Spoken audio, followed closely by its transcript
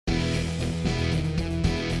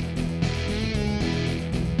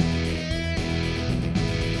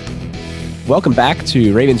Welcome back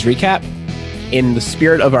to Ravens Recap. In the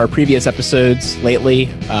spirit of our previous episodes lately,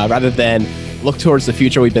 rather than look towards the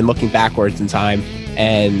future, we've been looking backwards in time,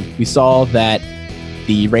 and we saw that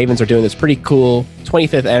the Ravens are doing this pretty cool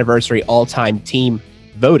 25th anniversary all-time team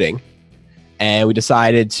voting, and we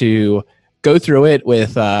decided to go through it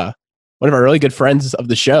with one of our really good friends of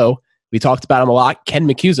the show. We talked about him a lot, Ken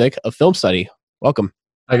McKusick of Film Study. Welcome.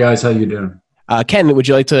 Hi, guys. How you doing? Ken, would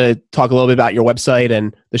you like to talk a little bit about your website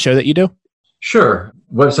and the show that you do? Sure.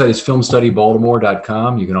 Website is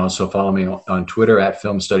filmstudybaltimore.com. You can also follow me on Twitter at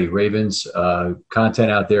filmstudyravens.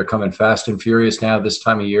 Content out there coming fast and furious now this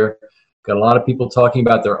time of year. Got a lot of people talking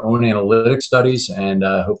about their own analytic studies, and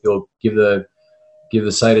hope you'll give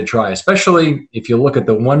the site a try, especially if you look at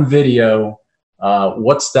the one video,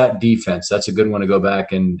 What's That Defense? That's a good one to go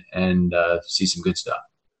back and see some good stuff.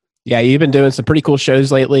 Yeah, you've been doing some pretty cool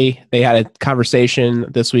shows lately. They had a conversation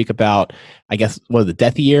this week about, I guess, the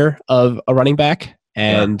death year of a running back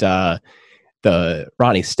and the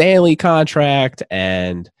Ronnie Stanley contract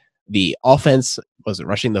and the offense, was it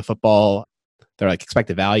rushing the football, their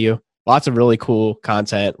expected value. Lots of really cool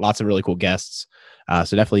content, lots of really cool guests.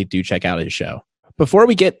 So definitely do check out his show. Before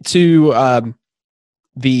we get to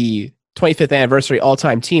the 25th anniversary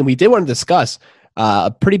all-time team, we did want to discuss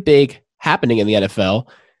a pretty big happening in the NFL.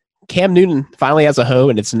 Cam Newton finally has a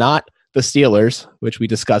home, and it's not the Steelers, which we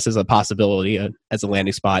discussed as a possibility as a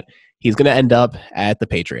landing spot. He's going to end up at the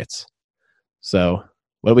Patriots. So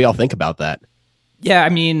what do we all think about that? Yeah, I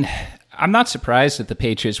mean, I'm not surprised that the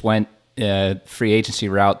Patriots went free agency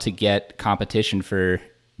route to get competition for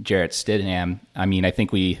Jarrett Stidham. I mean, I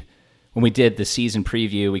think when we did the season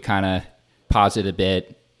preview, we kind of paused it a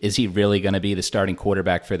bit. Is he really going to be the starting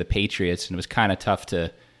quarterback for the Patriots? And it was kind of tough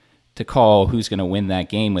to call who's going to win that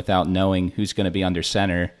game without knowing who's going to be under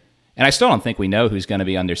center. And I still don't think we know who's going to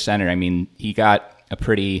be under center. I mean, he got a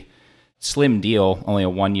pretty slim deal, only a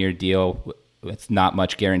 1-year deal with not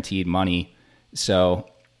much guaranteed money. So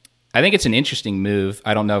I think it's an interesting move.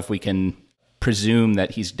 I don't know if we can presume that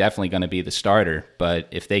he's definitely going to be the starter, but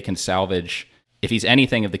if they can salvage, if he's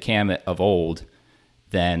anything of the Cam of old,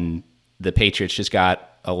 then the Patriots just got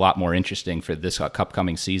a lot more interesting for this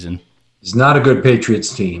upcoming season. It's not a good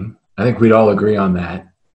Patriots team. I think we'd all agree on that.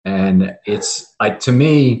 And to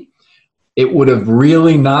me, it would have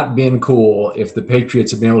really not been cool if the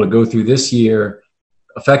Patriots had been able to go through this year,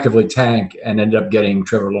 effectively tank, and end up getting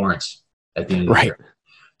Trevor Lawrence at the end of the year.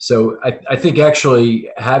 So I think actually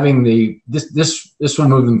having this one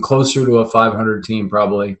move them closer to a 500 team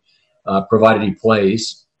probably, provided he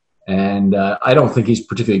plays. And I don't think he's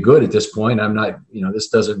particularly good at this point. I'm not, this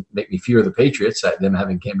doesn't make me fear the Patriots, them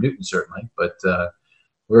having Cam Newton certainly. But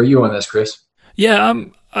where are you on this, Chris? Yeah,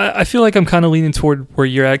 I feel like I'm kind of leaning toward where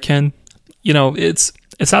you're at, Ken. It's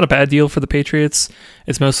not a bad deal for the Patriots.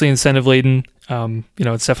 It's mostly incentive laden.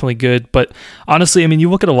 It's definitely good. But honestly, I mean, you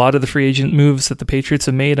look at a lot of the free agent moves that the Patriots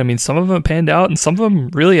have made. I mean, some of them have panned out, and some of them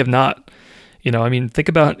really have not. I mean, think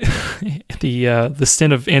about the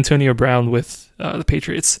stint of Antonio Brown with the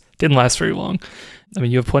Patriots. Didn't last very long. I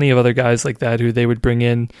mean, you have plenty of other guys like that who they would bring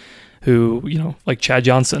in who, like Chad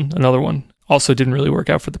Johnson, another one, also didn't really work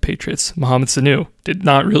out for the Patriots. Mohamed Sanu did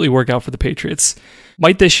not really work out for the Patriots.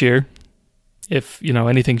 Might this year, if,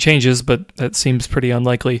 anything changes, but that seems pretty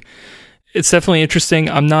unlikely. It's definitely interesting.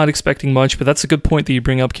 I'm not expecting much, but that's a good point that you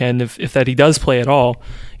bring up, Ken. If that he does play at all,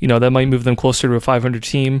 that might move them closer to a 500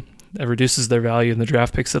 team. That reduces their value in the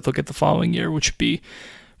draft picks that they'll get the following year, which would be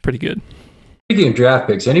pretty good. Speaking of draft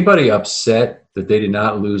picks, anybody upset that they did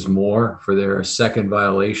not lose more for their second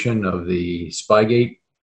violation of the Spygate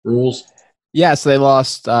rules? Yeah, so they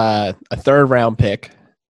lost a third-round pick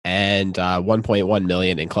and $1.1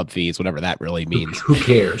 million in club fees, whatever that really means. Who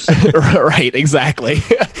cares? Right, exactly.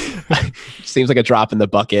 Seems like a drop in the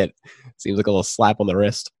bucket. Seems like a little slap on the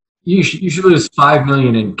wrist. You should lose $5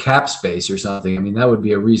 million in cap space or something. I mean, that would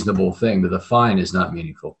be a reasonable thing, but the fine is not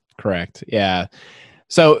meaningful. Correct. Yeah.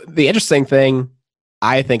 So the interesting thing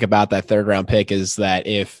I think about that third-round pick is that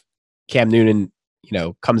if Cam Newton,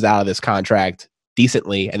 comes out of this contract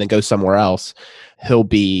decently and then goes somewhere else, he'll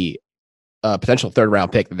be a potential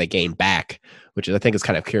third-round pick that they gain back, which I think is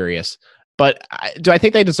kind of curious. But do I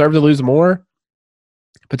think they deserve to lose more?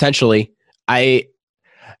 Potentially.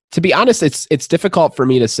 To be honest, it's difficult for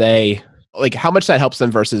me to say how much that helps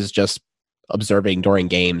them versus just observing during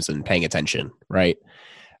games and paying attention, right?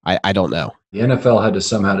 I don't know. The NFL had to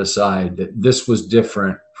somehow decide that this was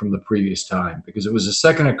different from the previous time because it was a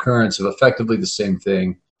second occurrence of effectively the same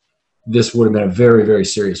thing. This would have been a very, very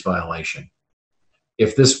serious violation.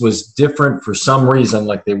 If this was different for some reason,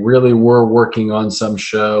 like they really were working on some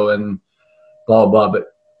show and blah, blah, but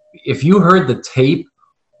if you heard the tape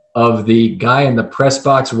of the guy in the press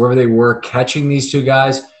box, wherever they were, catching these two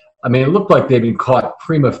guys. I mean, it looked like they'd been caught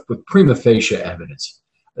with prima facie evidence.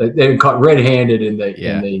 They'd been caught red-handed in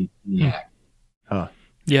the act. Huh.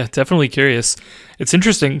 Yeah, definitely curious. It's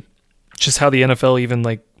interesting just how the NFL even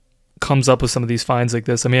like comes up with some of these fines like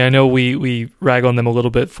this. I mean, I know we rag on them a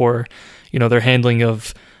little bit for, their handling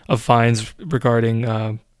of fines regarding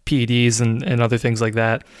PEDs and other things like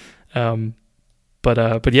that.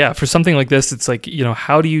 But yeah, for something like this, it's like,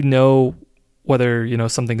 how do you know whether,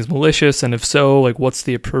 something is malicious? And if so, like, what's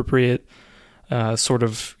the appropriate sort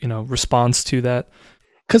of, response to that?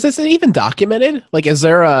 Because it's even documented. Like, is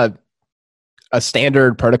there a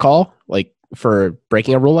standard protocol, like, for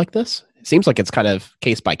breaking a rule like this? It seems like it's kind of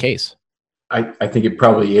case by case. I think it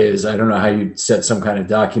probably is. I don't know how you'd set some kind of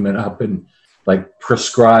document up and like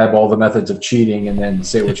prescribe all the methods of cheating and then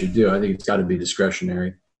say what you do. I think it's got to be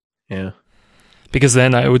discretionary. Yeah. Because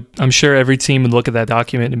then I'm sure every team would look at that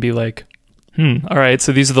document and be like, all right,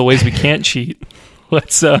 so these are the ways we can't cheat.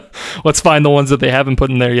 Let's find the ones that they haven't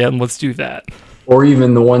put in there yet and let's do that. Or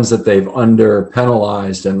even the ones that they've under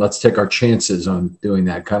penalized, and let's take our chances on doing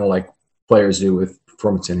that, kind of like players do with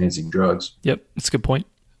performance enhancing drugs. Yep, that's a good point.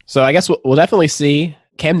 So I guess we'll definitely see.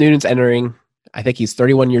 Cam Newton's entering, I think he's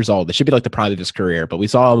 31 years old. It should be like the prime of his career, but we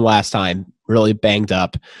saw him last time really banged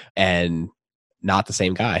up and not the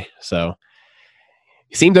same guy. So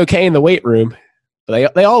he seemed okay in the weight room,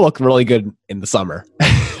 but they all look really good in the summer.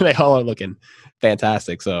 They all are looking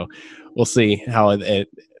fantastic. So we'll see how it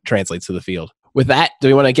translates to the field. With that, do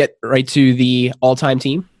we want to get right to the all-time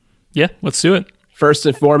team? Yeah, let's do it. First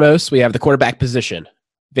and foremost, we have the quarterback position.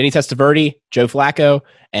 Vinny Testaverde, Joe Flacco,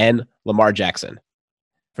 and Lamar Jackson.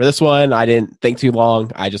 For this one, I didn't think too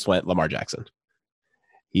long. I just went Lamar Jackson.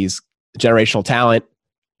 He's generational talent,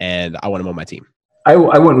 and I want him on my team. I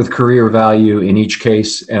went with career value in each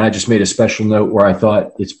case, and I just made a special note where I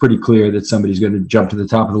thought it's pretty clear that somebody's going to jump to the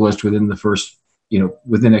top of the list within the first, within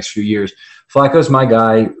the next few years. Flacco's my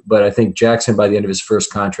guy, but I think Jackson, by the end of his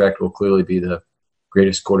first contract, will clearly be the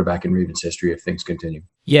greatest quarterback in Ravens history if things continue.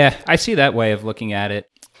 Yeah, I see that way of looking at it.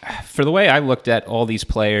 For the way I looked at all these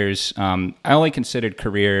players, I only considered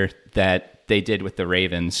career that they did with the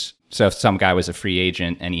Ravens. So if some guy was a free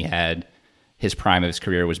agent and he had his prime of his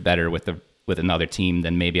career was better with another team,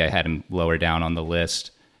 then maybe I had him lower down on the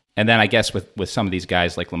list. And then I guess with some of these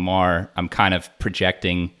guys like Lamar, I'm kind of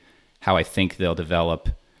projecting how I think they'll develop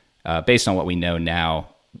based on what we know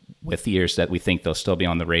now with years that we think they'll still be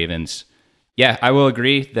on the Ravens. Yeah, I will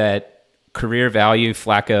agree that career value,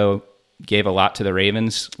 Flacco gave a lot to the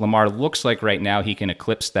Ravens. Lamar looks like right now he can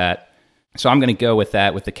eclipse that. So I'm going to go with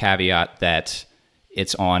that with the caveat that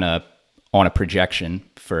it's on a projection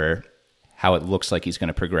for how it looks like he's going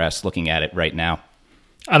to progress looking at it right now.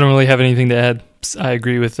 I don't really have anything to add. I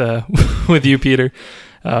agree with with you, Peter.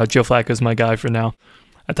 Joe Flacco's my guy for now.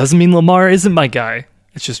 That doesn't mean Lamar isn't my guy.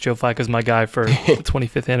 It's just Joe Flacco's my guy for the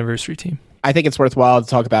 25th anniversary team. I think it's worthwhile to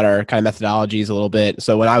talk about our kind of methodologies a little bit.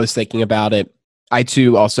 So when I was thinking about it, I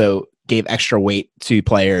too also gave extra weight to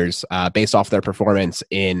players based off their performance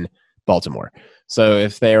in Baltimore. So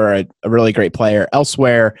if they were a really great player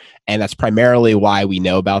elsewhere, and that's primarily why we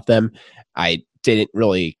know about them, I didn't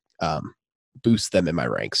really boost them in my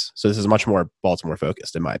ranks. So this is much more Baltimore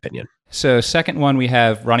focused, in my opinion. So second one, we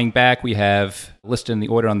have running back. We have listed in the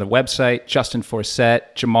order on the website: Justin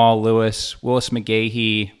Forsett, Jamal Lewis, Willis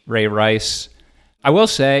McGahee, Ray Rice. I will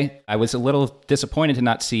say I was a little disappointed to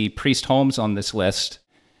not see Priest Holmes on this list.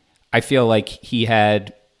 I feel like he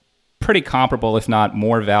had pretty comparable, if not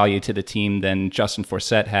more value to the team than Justin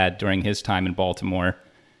Forsett had during his time in Baltimore.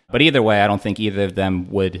 But either way, I don't think either of them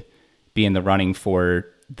would be in the running for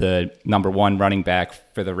the number one running back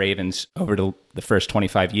for the Ravens over the first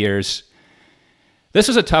 25 years. This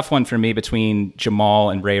was a tough one for me between Jamal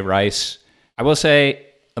and Ray Rice. I will say,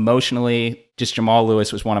 emotionally, just Jamal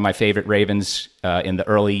Lewis was one of my favorite Ravens in the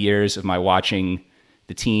early years of my watching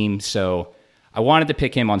the team. So I wanted to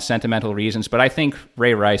pick him on sentimental reasons, but I think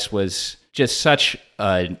Ray Rice was just such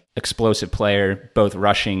an explosive player, both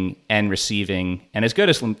rushing and receiving. And as good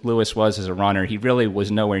as Lewis was as a runner, he really was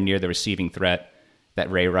nowhere near the receiving threat that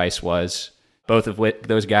Ray Rice was. Both of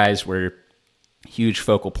those guys were huge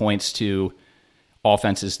focal points to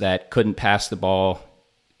offenses that couldn't pass the ball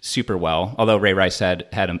super well, although Ray Rice had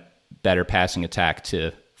a better passing attack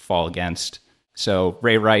to fall against. So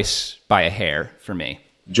Ray Rice by a hair for me.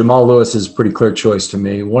 Jamal Lewis is a pretty clear choice to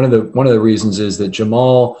me. One of the reasons is that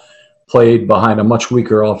Jamal played behind a much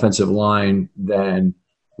weaker offensive line than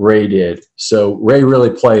Ray did. So Ray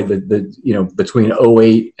really played the between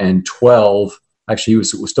 08 and 12. Actually, he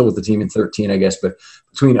was still with the team in 13, I guess. But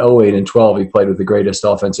between 08 and 12, he played with the greatest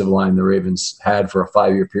offensive line the Ravens had for a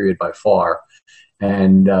 5-year period by far.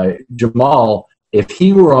 And Jamal, if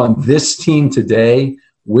he were on this team today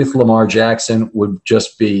with Lamar Jackson, would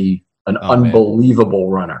just be an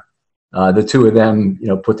unbelievable runner. The two of them,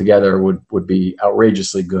 put together would be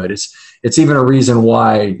outrageously good. It's even a reason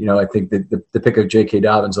why, I think that the pick of J.K.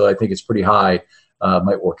 Dobbins, though I think it's pretty high,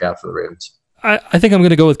 might work out for the Ravens. I think I'm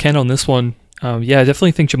going to go with Ken on this one. I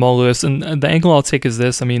definitely think Jamal Lewis. And the angle I'll take is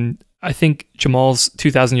this. I mean, I think Jamal's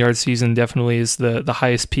 2,000-yard season definitely is the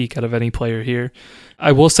highest peak out of any player here.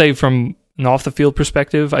 I will say from an off-the-field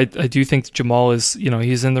perspective, I do think Jamal is,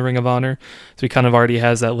 he's in the Ring of Honor, so he kind of already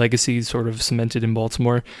has that legacy sort of cemented in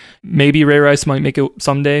Baltimore. Maybe Ray Rice might make it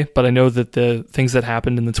someday, but I know that the things that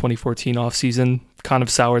happened in the 2014 offseason kind of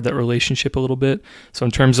soured that relationship a little bit. So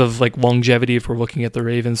in terms of like longevity, if we're looking at the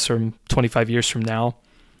Ravens from 25 years from now,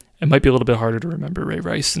 it might be a little bit harder to remember Ray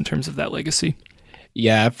Rice in terms of that legacy.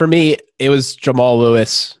 Yeah, for me, it was Jamal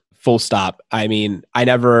Lewis, full stop. I mean, I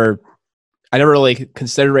never really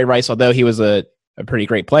considered Ray Rice, although he was a pretty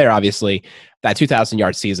great player, obviously. That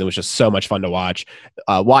 2,000-yard season was just so much fun to watch.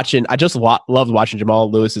 I just loved watching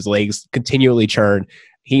Jamal Lewis's legs continually churn.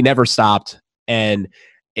 He never stopped, and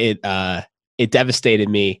it devastated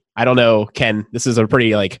me. I don't know, Ken, this is a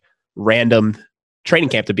pretty random training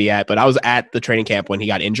camp to be at, but I was at the training camp when he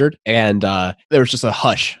got injured, and there was just a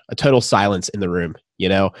hush, a total silence in the room,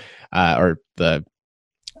 or the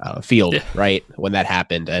field, right, when that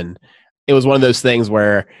happened. And it was one of those things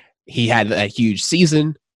where he had a huge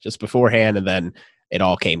season just beforehand, and then it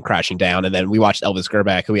all came crashing down. And then we watched Elvis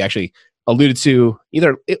Grbac, who we actually alluded to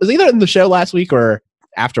either in the show last week or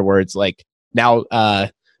afterwards. Now,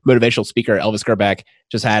 motivational speaker Elvis Grbac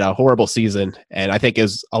just had a horrible season, and I think it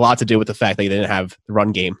was a lot to do with the fact that they didn't have the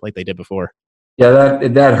run game like they did before. Yeah,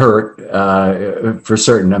 that hurt for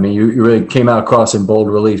certain. I mean, you really came out across in bold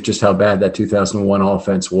relief just how bad that 2001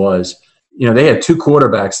 offense was. They had two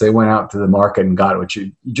quarterbacks they went out to the market and got, which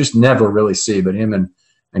you just never really see, but him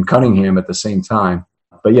and Cunningham at the same time.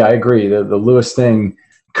 But yeah, I agree. The Lewis thing,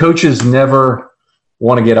 coaches never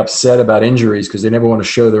want to get upset about injuries because they never want to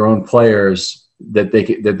show their own players that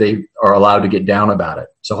they are allowed to get down about it.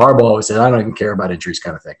 So Harbaugh always said, I don't even care about injuries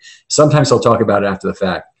kind of thing. Sometimes he'll talk about it after the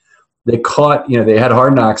fact. They caught, they had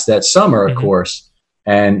Hard Knocks that summer, of course,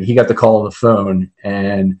 and he got the call on the phone,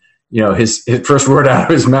 and his first word out of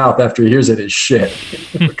his mouth after he hears it is shit,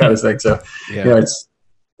 kind of thing. So,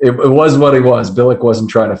 it was what it was. Billick wasn't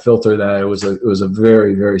trying to filter that. It was a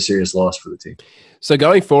very, very serious loss for the team. So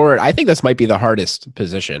going forward, I think this might be the hardest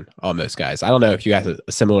position on those guys. I don't know if you guys have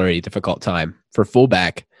a similarly difficult time for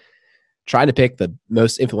fullback, trying to pick the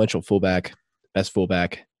most influential fullback, best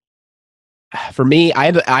fullback. For me, I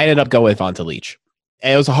ended up going with Vonta Leach.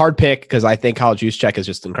 And it was a hard pick because I think Kyle Juszczyk is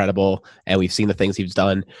just incredible, and we've seen the things he's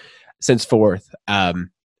done since fourth.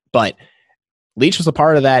 But Leach was a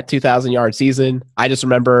part of that 2,000-yard season. I just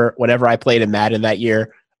remember whenever I played in Madden that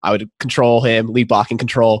year, I would control him, lead blocking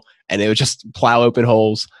control, and it would just plow open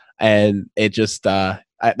holes. And it just that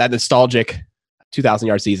nostalgic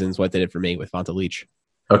 2,000-yard season is what did it for me with Vonta Leach.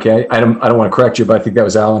 Okay, I don't want to correct you, but I think that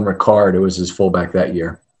was Alan Ricard who was his fullback that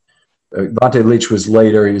year. Vonta Leach was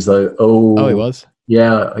later. He was he was?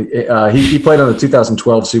 Yeah, he played on the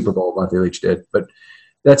 2012 Super Bowl, Vonta Leach did, but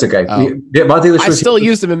that's okay. Vonta Leach I still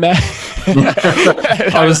used him in Madden.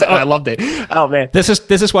 I loved it. Oh man, this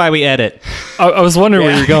is why we edit. I was wondering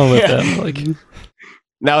where you're going with that.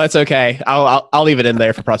 No, that's okay. I'll leave it in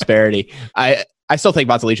there for prosperity. I still think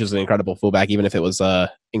Vonta Leach is an incredible fullback, even if it was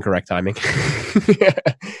incorrect timing.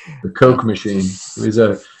 The Coke machine. He was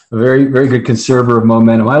a very, very good conserver of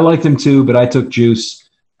momentum. I liked him too, but I took Juice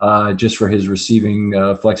just for his receiving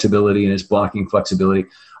flexibility and his blocking flexibility.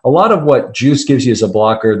 A lot of what Juice gives you as a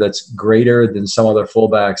blocker that's greater than some other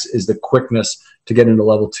fullbacks is the quickness to get into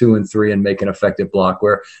level 2 and 3 and make an effective block,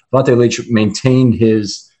 where Vonta Leach maintained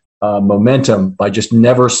his momentum by just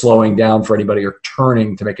never slowing down for anybody or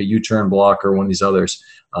turning to make a U-turn block or one of these others.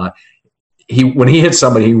 When he hit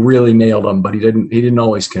somebody, he really nailed them, but he didn't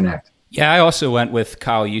always connect. Yeah, I also went with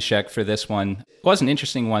Kyle Juszczyk for this one. It was an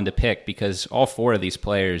interesting one to pick because all four of these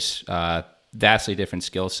players, vastly different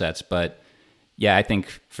skill sets. But yeah, I think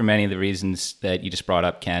for many of the reasons that you just brought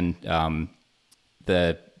up, Ken,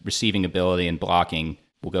 the receiving ability and blocking,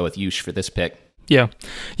 we'll go with Juszczyk for this pick. Yeah,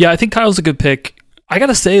 I think Kyle's a good pick. I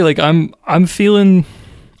gotta say, I'm feeling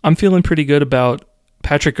pretty good about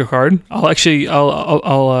Patrick Ricard.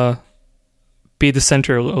 I'll be the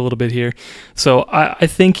center a little bit here. So I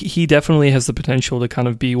think he definitely has the potential to kind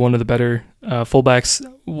of be one of the better fullbacks.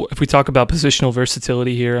 If we talk about positional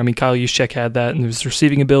versatility here, I mean, Kyle Juszczyk had that in his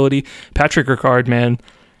receiving ability. Patrick Ricard, man,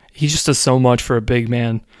 he just does so much for a big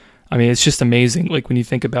man. I mean, it's just amazing. Like when you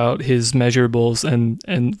think about his measurables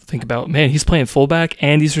and think about, man, he's playing fullback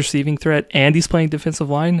and he's receiving threat and he's playing defensive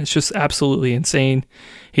line. It's just absolutely insane.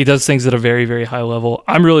 He does things at a very, very high level.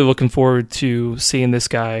 I'm really looking forward to seeing this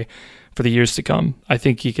guy for the years to come. I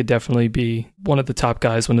think he could definitely be one of the top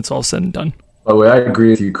guys when it's all said and done. Oh, I agree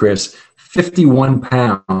with you, Chris. 51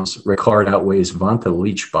 pounds Ricard outweighs Vonta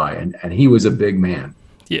Leach by, and he was a big man.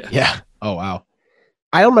 Yeah. Oh, wow.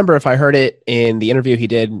 I don't remember if I heard it in the interview he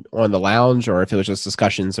did on the lounge or if it was just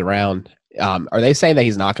discussions around. Are they saying that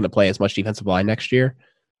he's not going to play as much defensive line next year?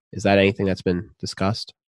 Is that anything that's been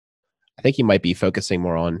discussed? I think he might be focusing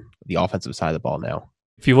more on the offensive side of the ball now.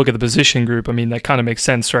 If you look at the position group, I mean, that kind of makes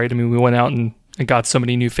sense, right? I mean, we went out and got so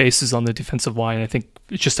many new faces on the defensive line. I think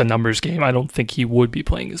it's just a numbers game. I don't think he would be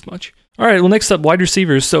playing as much. All right, well, next up, wide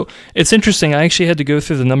receivers. So it's interesting. I actually had to go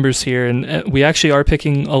through the numbers here, and we actually are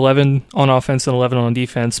picking 11 on offense and 11 on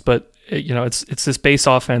defense, but it's this base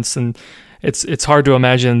offense, and it's hard to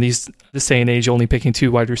imagine this day and age only picking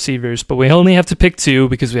 2 wide receivers, but we only have to pick 2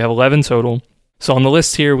 because we have 11 total. So on the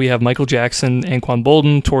list here, we have Michael Jackson, Anquan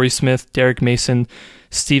Boldin, Torrey Smith, Derek Mason,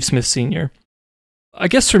 Steve Smith Sr. I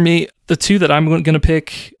guess for me, the 2 that I'm going to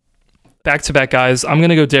pick, back-to-back guys, I'm going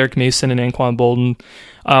to go Derek Mason and Anquan Boldin.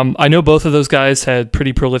 I know both of those guys had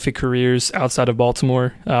pretty prolific careers outside of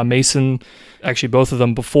Baltimore. Mason, actually both of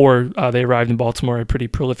them before they arrived in Baltimore, had pretty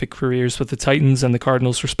prolific careers with the Titans and the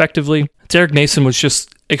Cardinals respectively. Derek Mason was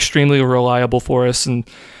just extremely reliable for us, and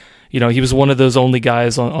he was one of those only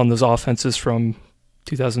guys on those offenses from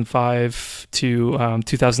 2005 to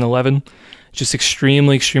 2011. Just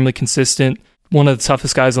extremely, extremely consistent. One of the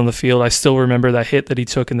toughest guys on the field. I still remember that hit that he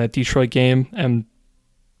took in that Detroit game and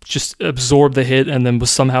just absorbed the hit and then was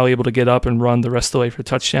somehow able to get up and run the rest of the way for a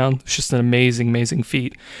touchdown. It's just an amazing, amazing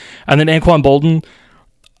feat. And then Anquan Boldin,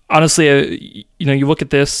 honestly, you look at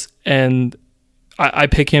this and I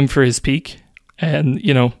pick him for his peak. And,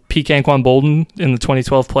 peak Anquan Boldin in the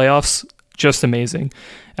 2012 playoffs, just amazing.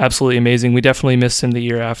 Absolutely amazing. We definitely missed him the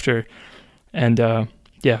year after. And,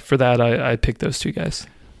 for that, I picked those 2 guys.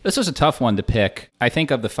 This was a tough one to pick. I think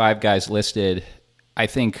of the 5 guys listed, I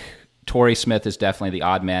think Torrey Smith is definitely the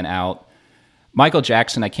odd man out. Michael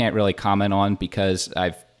Jackson I can't really comment on because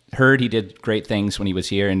I've heard he did great things when he was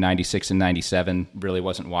here in 96 and 97. Really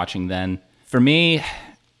wasn't watching then. For me,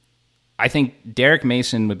 I think Derek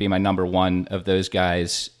Mason would be my number 1 of those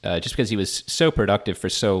guys just because he was so productive for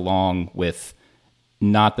so long with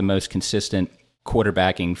not the most consistent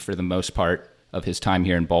quarterbacking for the most part of his time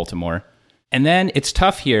here in Baltimore. And then it's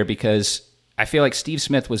tough here because I feel like Steve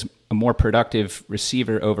Smith was a more productive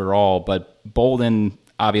receiver overall, but Boldin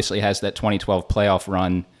obviously has that 2012 playoff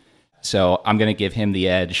run, so I'm going to give him the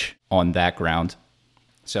edge on that ground.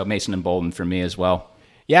 So Mason and Boldin for me as well.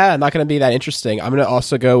 Yeah, not going to be that interesting. I'm going to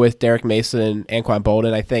also go with Derek Mason and Anquan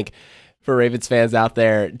Boldin. I think for Ravens fans out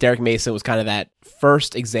there, Derek Mason was kind of that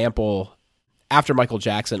first example after Michael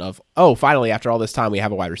Jackson of, finally, after all this time, we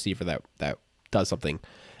have a wide receiver that does something.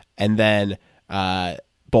 And then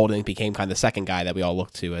Boldin became kind of the second guy that we all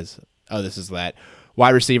look to as, this is that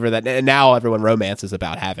wide receiver that and now everyone romances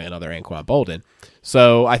about having another Anquan Boldin.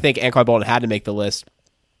 So I think Anquan Boldin had to make the list.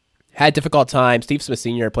 Had difficult time. Steve Smith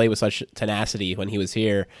Sr. played with such tenacity when he was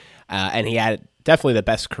here, and he had definitely the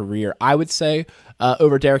best career, I would say,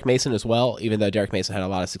 over Derek Mason as well, even though Derek Mason had a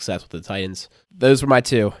lot of success with the Titans. Those were my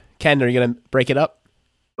 2. Ken, are you going to break it up?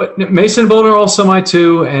 But Mason and Boldin are also my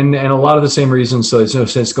 2, and a lot of the same reasons, so there's no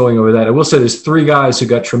sense going over that. I will say there's 3 guys who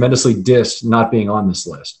got tremendously dissed not being on this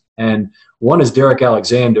list. And one is Derek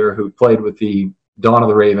Alexander, who played with the Dawn of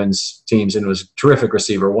the Ravens teams and was a terrific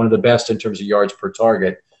receiver, one of the best in terms of yards per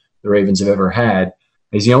target the Ravens have ever had.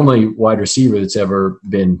 He's the only wide receiver that's ever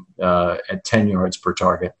been at 10 yards per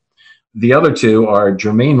target. The other 2 are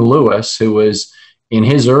Jermaine Lewis, who was – in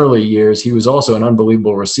his early years, he was also an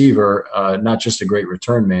unbelievable receiver, not just a great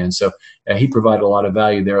return man. So he provided a lot of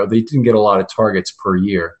value there. They didn't get a lot of targets per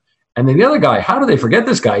year. And then the other guy, how do they forget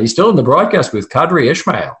this guy? He's still in the broadcast booth, Qadry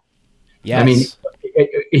Ismail. Yes. I mean,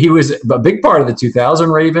 he was a big part of the 2000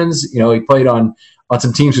 Ravens. He played on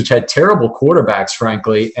some teams which had terrible quarterbacks,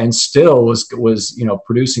 frankly, and still was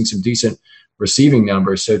producing some decent receiving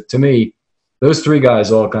numbers. So to me, those 3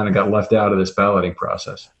 guys all kind of got left out of this balloting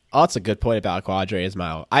process. Oh, that's a good point about Qadry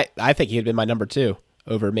Ismail. I think he'd been my number 2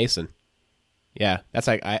 over Mason. Yeah, that's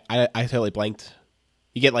like I totally blanked.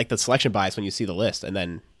 You get like the selection bias when you see the list, and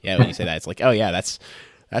then when you say that, it's like, oh yeah,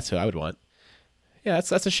 that's who I would want. Yeah,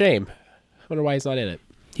 that's a shame. Wonder why he's not in it.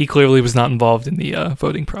 He clearly was not involved in the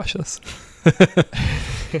voting process.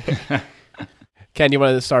 Ken, you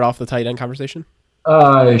want to start off the tight end conversation?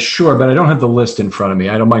 Sure, but I don't have the list in front of me.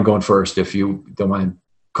 I don't mind going first if you don't mind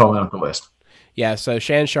calling out the list. Yeah, so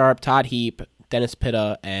Shannon Sharpe, Todd Heap, Dennis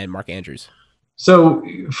Pitta, and Mark Andrews. So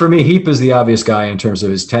for me, Heap is the obvious guy in terms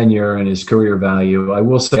of his tenure and his career value. I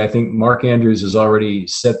will say I think Mark Andrews has already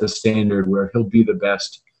set the standard where he'll be the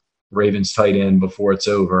best Ravens tight end before it's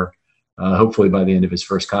over, hopefully by the end of his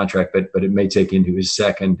first contract, but it may take into his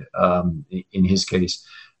second in his case.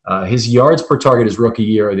 His yards per target his rookie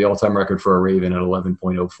year are the all-time record for a Raven at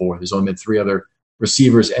 11.04. There's only been 3 other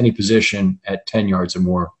receivers, any position, at 10 yards or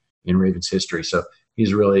more in Ravens history. So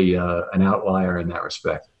he's really an outlier in that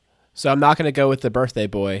respect. So I'm not going to go with the birthday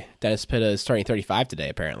boy. Dennis Pitta is turning 35 today,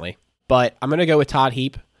 apparently. But I'm going to go with Todd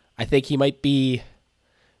Heap. I think he might be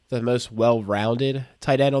the most well-rounded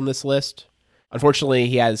tight end on this list. Unfortunately,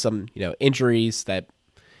 he had some injuries that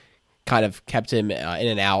kind of kept him in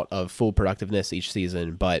and out of full productiveness each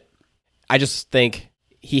season. But I just think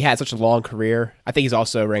he had such a long career. I think he's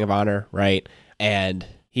also a Ring of Honor, right? And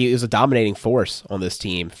he was a dominating force on this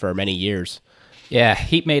team for many years. Yeah,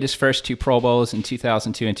 Heap made his first 2 Pro Bowls in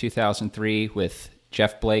 2002 and 2003 with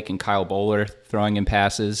Jeff Blake and Kyle Bowler throwing him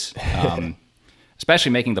passes,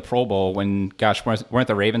 especially making the Pro Bowl when, gosh, weren't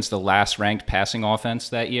the Ravens the last ranked passing offense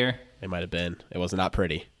that year? They might have been. It was not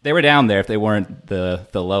pretty. They were down there if they weren't the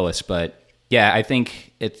lowest. But, yeah, I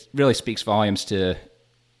think it really speaks volumes to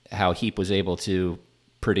how Heap was able to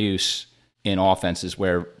produce in offenses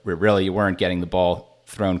where really you weren't getting the ball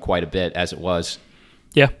thrown quite a bit as it was.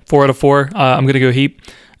 Yeah, 4 out of 4. I'm going to go Heap.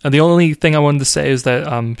 The only thing I wanted to say is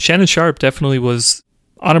that Shannon Sharpe definitely was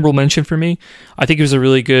honorable mention for me. I think he was a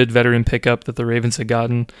really good veteran pickup that the Ravens had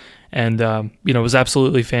gotten, and it was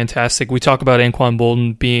absolutely fantastic. We talk about Anquan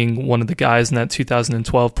Boldin being one of the guys in that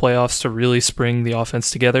 2012 playoffs to really spring the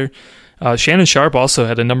offense together. Shannon Sharpe also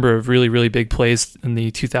had a number of really, really big plays in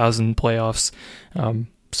the 2000 playoffs.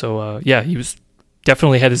 He was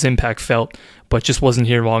definitely had his impact felt, but just wasn't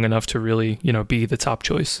here long enough to really, be the top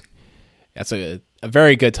choice. That's a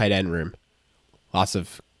very good tight end room. Lots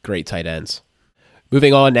of great tight ends.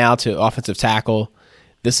 Moving on now to offensive tackle.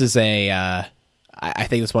 This is I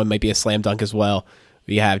think this one might be a slam dunk as well.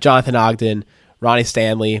 We have Jonathan Ogden, Ronnie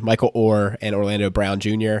Stanley, Michael Orr, and Orlando Brown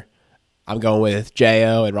Jr. I'm going with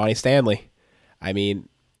J.O. and Ronnie Stanley. I mean,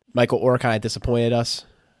 Michael Orr kind of disappointed us.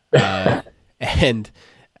 And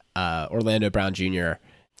Orlando Brown Jr.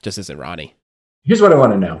 just isn't Ronnie. Here's what I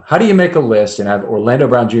want to know. How do you make a list and have Orlando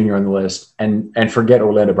Brown Jr. on the list and forget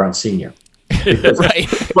Orlando Brown Sr.? Right.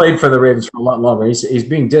 He played for the Ravens for a lot longer. He's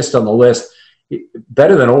being dissed on the list.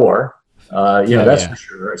 Better than Orr. That's for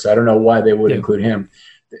sure. So I don't know why they would include him.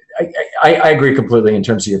 I agree completely in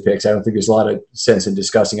terms of your picks. I don't think there's a lot of sense in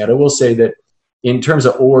discussing it. I will say that in terms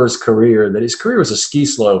of Orr's career, that his career was a ski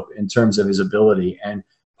slope in terms of his ability. And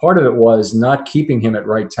part of it was not keeping him at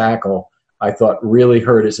right tackle, I thought really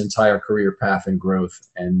hurt his entire career path and growth.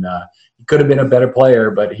 And he could have been a better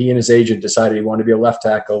player, but he and his agent decided he wanted to be a left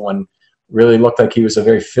tackle when really looked like he was a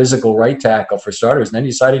very physical right tackle for starters. And then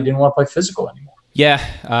he decided he didn't want to play physical anymore.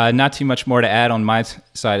 Yeah, not too much more to add on my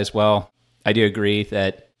side as well. I do agree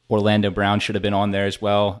that Orlando Brown should have been on there as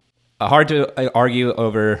well. Hard to argue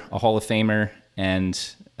over a Hall of Famer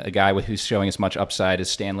and a guy who's showing as much upside as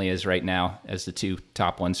Stanley is right now as the 2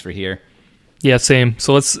 top ones for here. Yeah, same.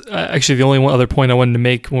 So let's actually, the only one other point I wanted to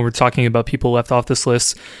make when we're talking about people left off this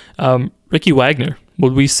list, Ricky Wagner.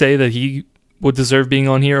 Would we say that he would deserve being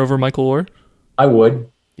on here over Michael Orr? I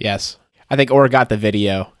would. Yes. I think Orr got the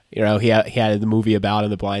video. He had the movie about him,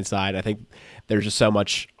 The Blind Side. I think there's just so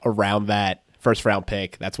much around that first-round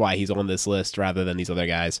pick. That's why he's on this list rather than these other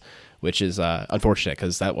guys, which is unfortunate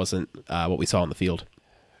because that wasn't what we saw on the field.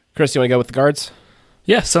 Chris, you want to go with the guards?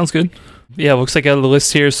 Yeah, sounds good. Yeah, looks like out of the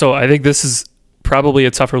list here. So I think this is probably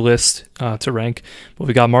a tougher list to rank. But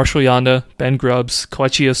we got Marshall Yanda, Ben Grubbs,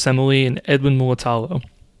 Kelechi Osemele, and Edwin Mulatalo.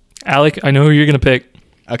 Alec, I know who you're going to pick.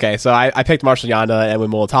 Okay, so I picked Marshall Yanda and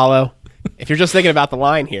Edwin Mulatalo. If you're just thinking about the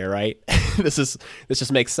line here, right? this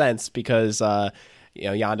just makes sense because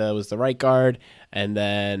Yanda was the right guard, and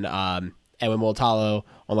then Edwin Mulatalo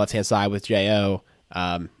on the left-hand side with J.O.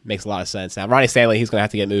 Makes a lot of sense. Now Ronnie Stanley, he's going to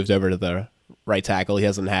have to get moved over to the right tackle. He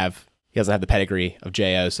doesn't have the pedigree of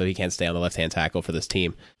J.O., so he can't stay on the left-hand tackle for this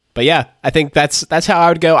team. But yeah, I think that's how I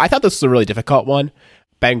would go. I thought this was a really difficult one.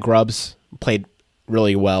 Ben Grubbs played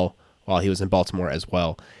really well while he was in Baltimore as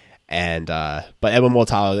well. And but Edwin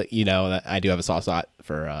Mulatalo, I do have a soft spot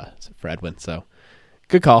for Edwin, so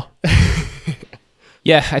good call.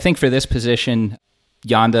 Yeah, I think for this position,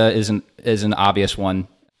 Yanda is an obvious one.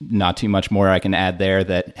 not too much more I can add there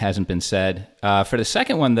that hasn't been said. For the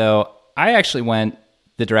second one, though, I actually went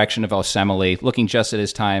the direction of Osemele, looking just at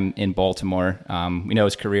his time in Baltimore. We know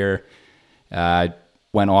his career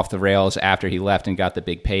went off the rails after he left and got the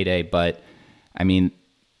big payday. But, I mean,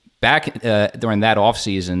 back during that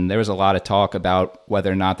offseason, there was a lot of talk about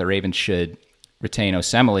whether or not the Ravens should retain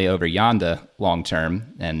Osemele over Yanda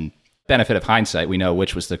long-term. And benefit of hindsight, we know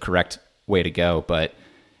which was the correct way to go. But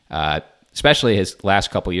especially his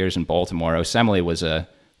last couple years in Baltimore, Osemele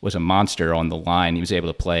was a monster on the line. He was able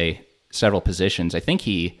to play several positions. I think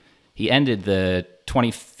he ended the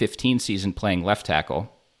 2015 season playing left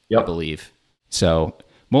tackle, I believe. So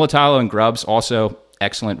Mulatalo and Grubbs, also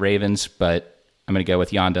excellent Ravens, but I'm going to go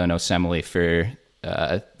with Yanda and Osemele for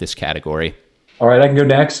this category. All right, I can go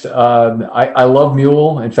next. I love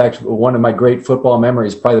Mule. In fact, one of my great football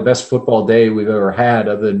memories, probably the best football day we've ever had,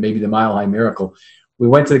 other than maybe the Mile High Miracle. We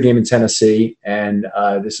went to the game in Tennessee, and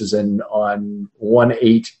this is on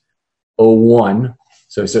 1/8/01.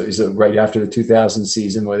 So right after the 2000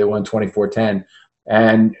 season where they won 24-10.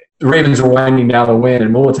 And the Ravens were winding down the win,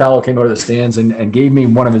 and Mulatalo came out of the stands and gave me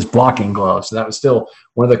one of his blocking gloves. So that was still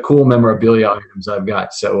one of the cool memorabilia items I've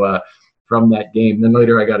got. So from that game. Then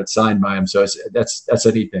later I got it signed by him. So that's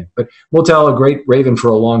a neat thing. But Mulatalo, great Raven for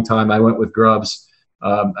a long time. I went with Grubbs.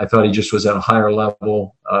 I thought he just was at a higher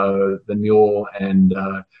level than Mule and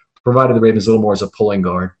provided the Ravens a little more as a pulling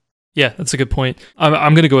guard. Yeah, that's a good point.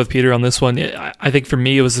 I'm going to go with Peter on this one. I think for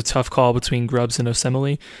me, it was a tough call between Grubbs and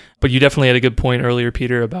Osemele, but you definitely had a good point earlier,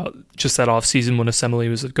 Peter, about just that offseason when Osemele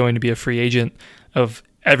was going to be a free agent. Of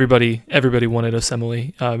everybody wanted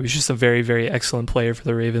Osemele. He was just a very, very excellent player for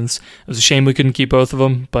the Ravens. It was a shame we couldn't keep both of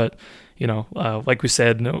them, but like we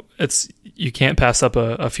said, no, you can't pass up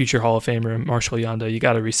a future Hall of Famer, Marshall Yanda. You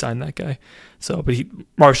got to re-sign that guy. So, but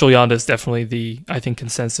Marshall Yanda is definitely I think,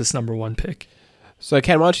 consensus number one pick. So,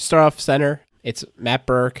 Ken, why don't you start off center? It's Matt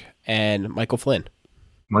Burke and Michael Flynn.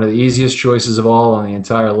 One of the easiest choices of all on the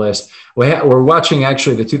entire list. We're watching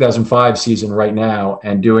actually the 2005 season right now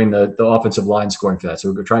and doing the offensive line scoring for that.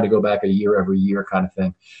 So we're trying to go back a year every year kind of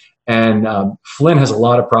thing. And Flynn has a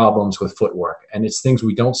lot of problems with footwork, and it's things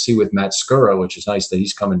we don't see with Matt Skura, which is nice that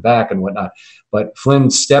he's coming back and whatnot. But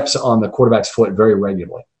Flynn steps on the quarterback's foot very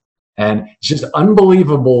regularly. And it's just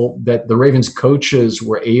unbelievable that the Ravens coaches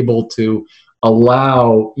were able to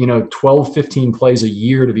allow 12, 15 plays a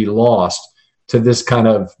year to be lost to this kind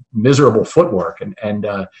of miserable footwork. And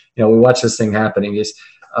we watch this thing happening.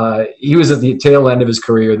 He was at the tail end of his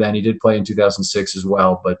career then. He did play in 2006 as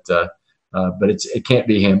well, but it can't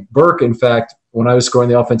be him. Burke, in fact, when I was scoring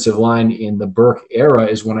the offensive line in the Burke era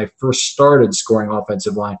is when I first started scoring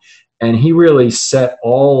offensive line. And he really set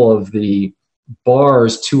all of the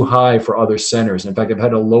bars too high for other centers. In fact, I've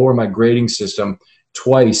had to lower my grading system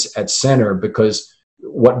twice at center because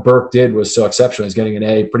what Burke did was so exceptional. He's getting an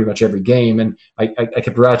A pretty much every game, and I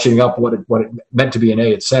kept ratcheting up what it meant to be an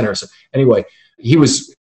A at center. So anyway, he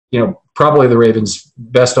was probably the Ravens'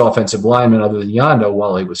 best offensive lineman other than Yanda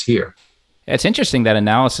while he was here. It's interesting, that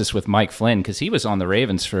analysis with Mike Flynn, because he was on the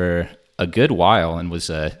Ravens for a good while and was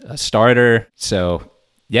a starter. So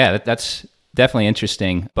yeah, that's definitely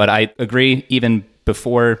interesting. But I agree, even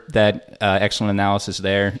before that excellent analysis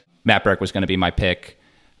there, Matt Burke was going to be my pick.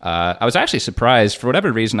 I was actually surprised. For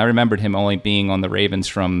whatever reason, I remembered him only being on the Ravens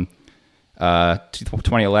from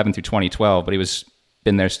 2011 through 2012, but he was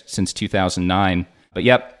been there since 2009. But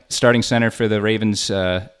yep, starting center for the Ravens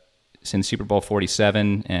since Super Bowl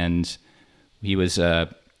 47, and he was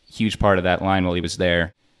a huge part of that line while he was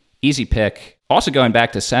there. Easy pick. Also going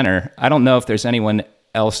back to center, I don't know if there's anyone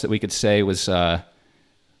else that we could say was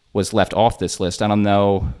left off this list. I don't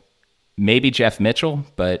know. Maybe Jeff Mitchell,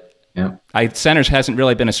 but yeah, centers hasn't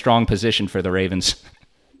really been a strong position for the Ravens.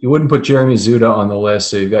 You wouldn't put Jeremy Zuda on the list.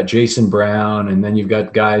 So you've got Jason Brown, and then you've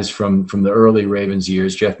got guys from the early Ravens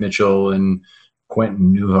years, Jeff Mitchell and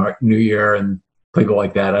Quentin Newyear and people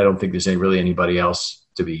like that. I don't think there's really anybody else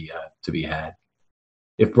to be had.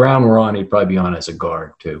 If Brown were on, he'd probably be on as a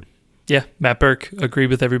guard too. Yeah, Matt Burke, agreed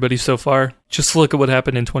with everybody so far. Just look at what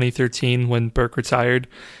happened in 2013 when Burke retired,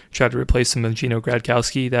 tried to replace him with Gino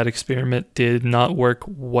Gradkowski. That experiment did not work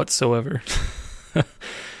whatsoever.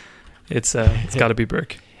 It's got to be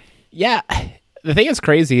Burke. Yeah, the thing that's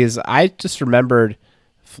crazy is I just remembered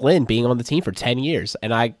Flynn being on the team for 10 years,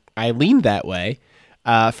 and I leaned that way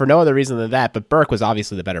for no other reason than that, but Burke was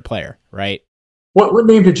obviously the better player, right? What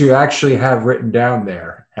name did you actually have written down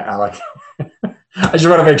there, Alec? I just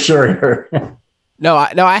want to make sure here. No,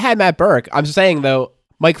 I had Matt Burke. I'm saying, though,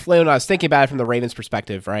 Mike Flynn, I was thinking about it from the Ravens'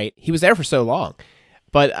 perspective, right? He was there for so long.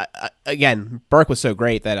 But again, Burke was so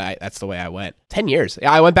great that that's the way I went. 10 years.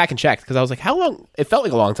 Yeah, I went back and checked because I was like, how long? It felt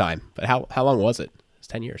like a long time, but how long was it? It was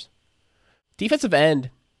 10 years. Defensive end.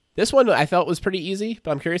 This one I felt was pretty easy,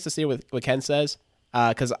 but I'm curious to see what Ken says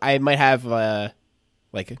because I might have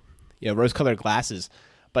rose-colored glasses.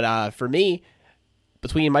 But for me,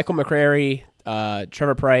 between Michael McCrary,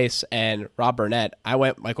 Trevor Pryce, and Rob Burnett, I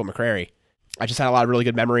went Michael McCrary. I just had a lot of really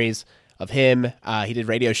good memories of him. He did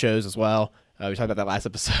radio shows as well. We talked about that last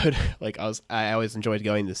episode. I always enjoyed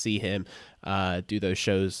going to see him do those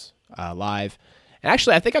shows live. And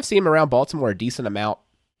actually, I think I've seen him around Baltimore a decent amount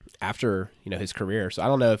after his career. So I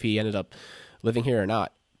don't know if he ended up living here or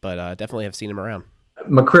not, but definitely have seen him around.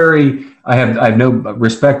 McCrary, I have no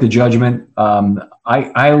respect to judgment.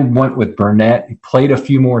 I went with Burnett. He played a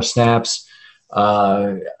few more snaps,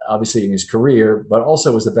 obviously in his career, but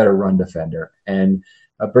also was a better run defender. And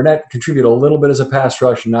Burnett contributed a little bit as a pass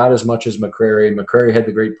rush, not as much as McCrary. McCrary had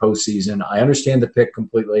the great postseason. I understand the pick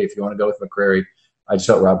completely. If you want to go with McCrary, I just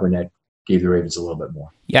thought Rob Burnett gave the Ravens a little bit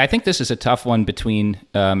more. Yeah, I think this is a tough one between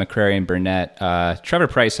McCrary and Burnett. Trevor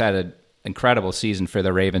Pryce had an incredible season for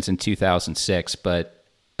the Ravens in 2006, but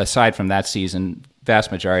aside from that season,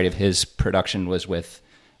 vast majority of his production was with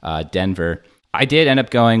Denver. I did end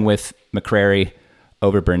up going with McCrary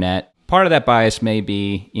over Burnett. Part of that bias may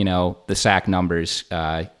be, the sack numbers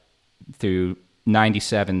through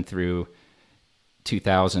 97 through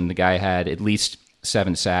 2000. The guy had at least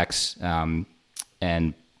 7 sacks,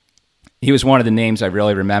 and he was one of the names I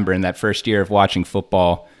really remember in that first year of watching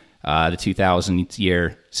football, the 2000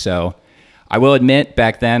 year. So I will admit,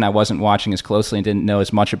 back then I wasn't watching as closely and didn't know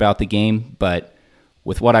as much about the game, but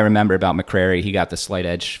with what I remember about McCrary, he got the slight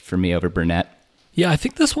edge for me over Burnett. Yeah, I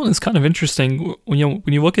think this one is kind of interesting. When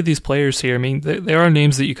you look at these players here, I mean, there are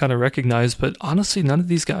names that you kind of recognize, but honestly, none of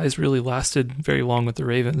these guys really lasted very long with the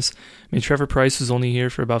Ravens. I mean, Trevor Pryce was only here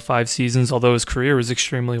for about 5 seasons, although his career was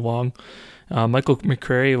extremely long. Michael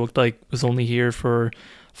McCrary looked like was only here for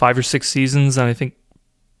 5 or 6 seasons, and I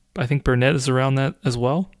think Burnett is around that as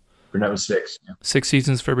well. Burnett was 6. Yeah. 6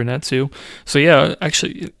 seasons for Burnett too. So yeah,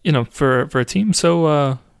 actually, for a team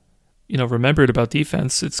so remembered about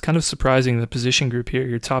defense, it's kind of surprising the position group here.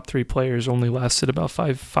 Your top 3 players only lasted about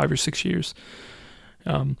 5 or 6 years.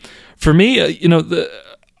 For me,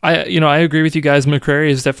 I agree with you guys. McCrary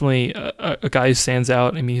is definitely a guy who stands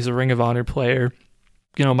out. I mean, he's a Ring of Honor player.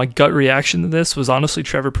 My gut reaction to this was honestly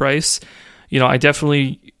Trevor Pryce. I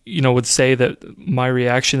definitely, would say that my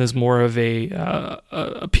reaction is more of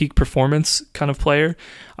a peak performance kind of player.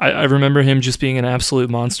 I remember him just being an absolute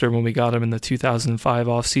monster when we got him in the 2005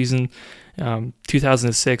 offseason.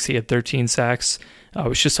 2006, he had 13 sacks. It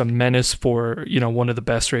was just a menace for, one of the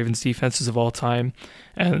best Ravens defenses of all time.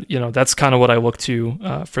 And, that's kind of what I look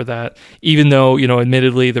to for that, even though,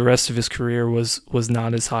 admittedly, the rest of his career was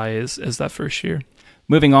not as high as that first year.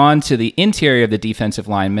 Moving on to the interior of the defensive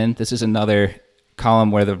linemen, this is another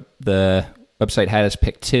column where the website had us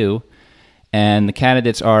pick 2, and the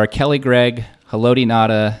candidates are Kelly Gregg, Haloti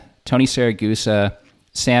Ngata, Tony Siragusa,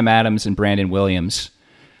 Sam Adams, and Brandon Williams.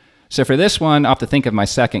 So for this one, I'll have to think of my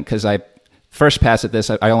second because I first pass at this,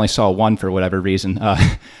 I only saw one for whatever reason.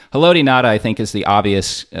 Haloti Ngata, I think, is the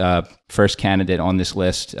obvious first candidate on this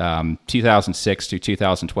list. 2006 through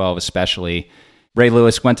 2012 especially. Ray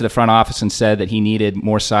Lewis went to the front office and said that he needed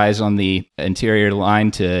more size on the interior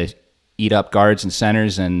line to eat up guards and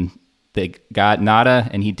centers, and they got Ngata,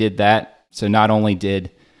 and he did that. So not only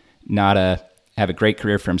did Ngata have a great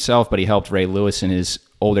career for himself, but he helped Ray Lewis in his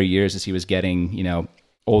older years as he was getting,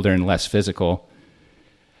 older and less physical.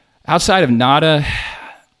 Outside of Ngata,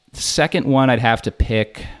 the second one I'd have to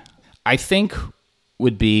pick, I think,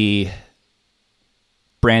 would be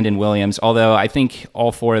Brandon Williams, although I think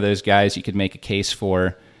all 4 of those guys you could make a case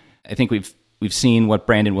for. I think we've seen what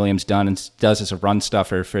Brandon Williams does as a run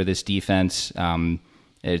stuffer for this defense.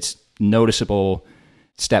 It's noticeable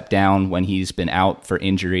step down when he's been out for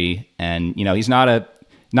injury, and he's not a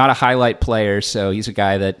highlight player, so he's a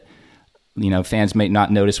guy that fans may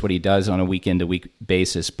not notice what he does on a week-to-week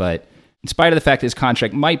basis. But in spite of the fact his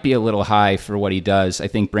contract might be a little high for what he does, I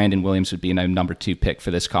think Brandon Williams would be my number 2 pick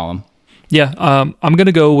for this column. Yeah, I'm going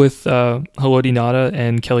to go with Haloti Ngata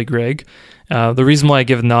and Kelly Gregg. The reason why I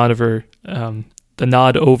give the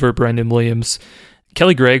nod over Brandon Williams,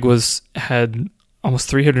 Kelly Gregg had almost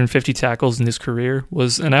 350 tackles in his career,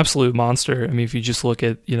 was an absolute monster. I mean, if you just look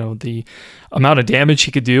at the amount of damage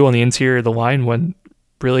he could do on the interior of the line when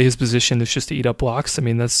really his position is just to eat up blocks. I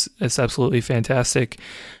mean, that's absolutely fantastic.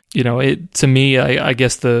 You know, to me, I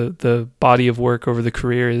guess the body of work over the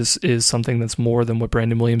career is something that's more than what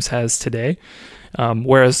Brandon Williams has today.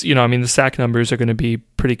 Whereas, you know, I mean, the sack numbers are going to be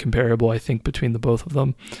pretty comparable, I think, between the both of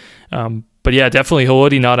them. But yeah, definitely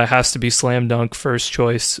Haloti Ngata has to be slam dunk first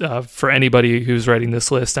choice for anybody who's writing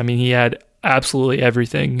this list. I mean, he had absolutely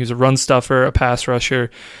everything. He was a run stuffer, a pass rusher.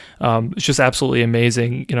 It's just absolutely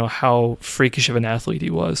amazing, you know, how freakish of an athlete he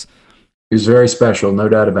was. He was very special, no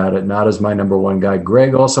doubt about it. Ngata's my number one guy.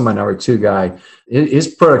 Greg, also my number two guy. His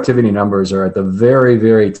productivity numbers are at the very,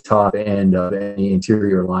 very top end of any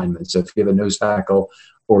interior lineman. So if you have a nose tackle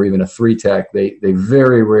or even a three tech, they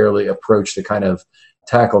very rarely approach the kind of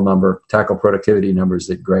tackle productivity numbers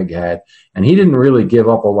that Greg had. And he didn't really give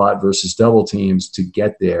up a lot versus double teams to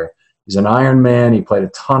get there. He's an Iron Man. He played a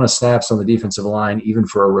ton of snaps on the defensive line, even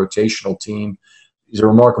for a rotational team. He's a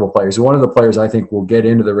remarkable player. He's one of the players I think will get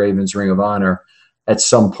into the Ravens Ring of Honor at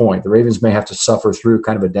some point. The Ravens may have to suffer through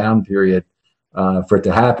kind of a down period for it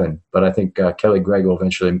to happen, but I think Kelly Gregg will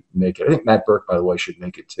eventually make it. I think Matt Burke, by the way, should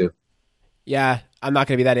make it too. Yeah, I'm not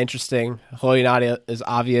going to be that interesting. Haloti Ngata is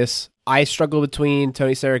obvious. I struggle between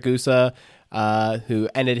Tony Siragusa, who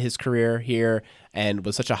ended his career here and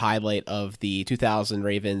was such a highlight of the 2000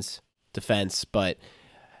 Ravens defense, but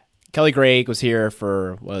Kelly Gregg was here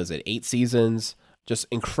for, 8 seasons. Just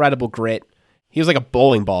incredible grit. He was like a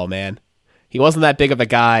bowling ball, man. He wasn't that big of a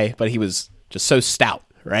guy, but he was just so stout,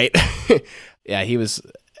 right? Yeah, he was.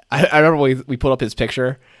 I remember when we pulled up his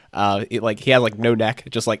picture. He had like no neck,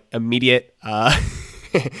 just like immediate from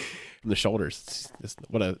the shoulders.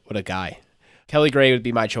 What a guy. Kelly Gregg would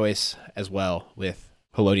be my choice as well, with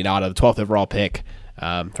Haloti Ngata, the 12th overall pick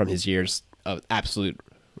from his years of absolute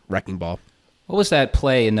wrecking ball. What was that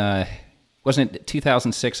play in? Wasn't it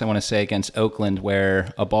 2006, I want to say, against Oakland,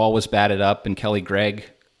 where a ball was batted up and Kelly Gregg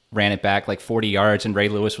ran it back like 40 yards and Ray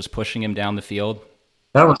Lewis was pushing him down the field?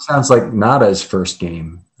 That one sounds like Ngata's first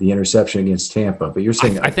game, the interception against Tampa. But you're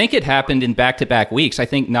saying I think it happened in back-to-back weeks. I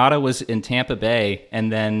think Ngata was in Tampa Bay,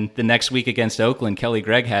 and then the next week against Oakland, Kelly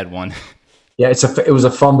Gregg had one. Yeah, it was a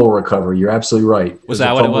fumble recovery. You're absolutely right. Was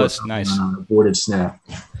that what it was? Nice. On an aborted snap.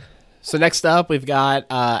 So next up, we've got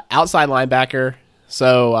outside linebacker.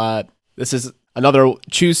 So this is another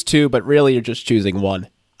choose two, but really you're just choosing one.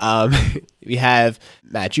 We have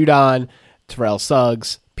Matt Judon, Terrell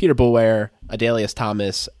Suggs, Peter Boulware, Adalius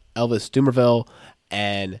Thomas, Elvis Dumervil,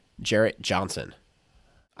 and Jarrett Johnson.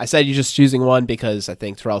 I said you're just choosing one because I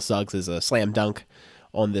think Terrell Suggs is a slam dunk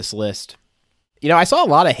on this list. You know, I saw a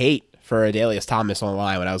lot of hate for Adalius Thomas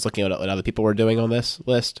online when I was looking at what other people were doing on this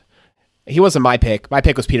list. He wasn't my pick. My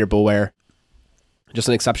pick was Peter Boulware. Just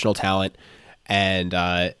an exceptional talent. And,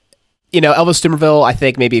 Elvis Dumervil, I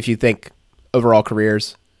think maybe if you think overall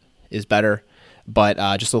careers is better. But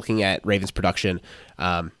just looking at Ravens production,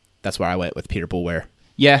 that's where I went with Peter Boulware.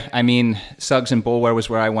 Yeah, I mean, Suggs and Boulware was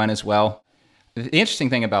where I went as well. The interesting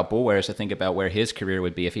thing about Boulware is to think about where his career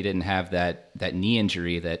would be if he didn't have that knee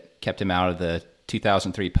injury that kept him out of the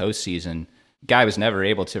 2003 postseason. Guy was never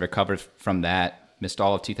able to recover from that, missed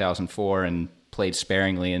all of 2004 and played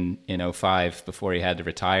sparingly in 2005 before he had to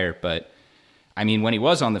retire. But, I mean, when he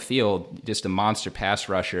was on the field, just a monster pass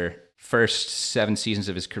rusher. First 7 seasons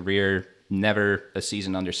of his career, never a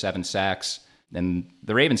season under 7 sacks. And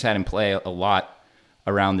the Ravens had him play a lot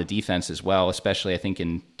around the defense as well, especially I think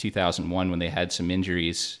in 2001 when they had some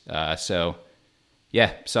injuries. So,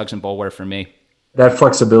 yeah, Suggs and Boulware for me. That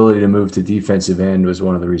flexibility to move to defensive end was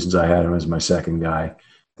one of the reasons I had him as my second guy. I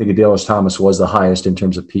think Adalius Thomas was the highest in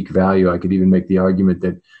terms of peak value. I could even make the argument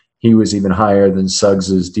that he was even higher than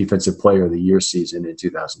Suggs's Defensive Player of the Year season in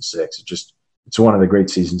 2006. It's one of the great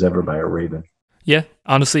seasons ever by a Raven. Yeah,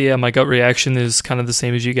 honestly, yeah, my gut reaction is kind of the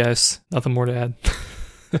same as you guys. Nothing more to add.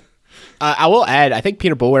 I will add, I think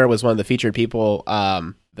Peter Boulware was one of the featured people.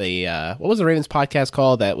 What was the Ravens podcast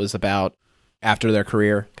called that was about after their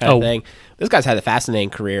career kind of thing? This guy's had a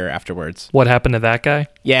fascinating career afterwards. What happened to that guy?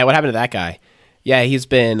 Yeah, what happened to that guy? Yeah, he's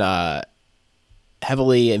been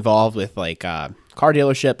heavily involved with like car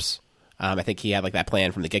dealerships. I think he had like that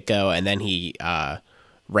plan from the get-go, and then he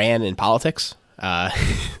ran in politics.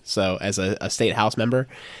 So as a state house member.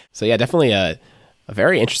 So yeah, definitely a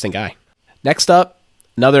very interesting guy. Next up,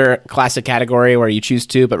 another classic category where you choose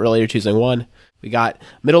two, but really you're choosing one. We got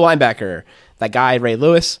middle linebacker, that guy Ray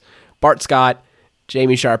Lewis, Bart Scott,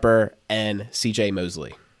 Jamie Sharper, and CJ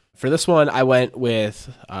Mosley. For this one, I went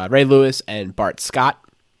with Ray Lewis and Bart Scott.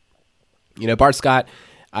 You know, Bart Scott,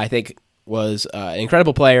 I think, was an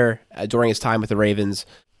incredible player during his time with the Ravens.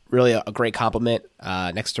 Really a great compliment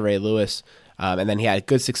next to Ray Lewis. And then he had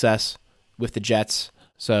good success with the Jets.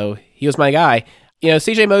 So he was my guy.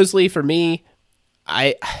 CJ Mosley for me,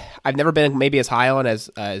 I've never been maybe as high on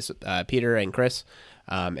as Peter and Chris,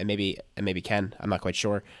 and maybe Ken. I'm not quite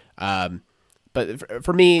sure. But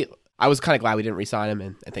for me, I was kind of glad we didn't re-sign him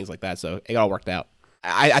and things like that. So it all worked out.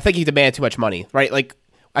 I think he demanded too much money, right? Like,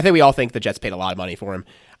 I think we all think the Jets paid a lot of money for him.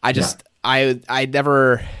 I don't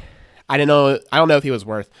know if he was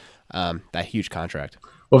worth that huge contract.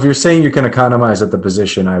 Well, if you're saying you can economize at the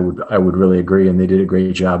position, I would really agree, and they did a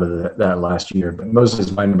great job of that last year. But Moses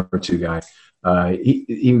is my number 2 guy.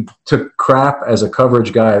 He took crap as a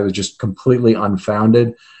coverage guy. It was just completely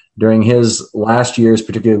unfounded. During his last years,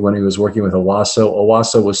 particularly when he was working with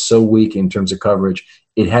Owasso was so weak in terms of coverage,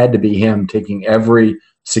 it had to be him taking every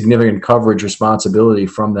significant coverage responsibility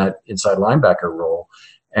from that inside linebacker role.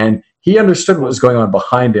 And he understood what was going on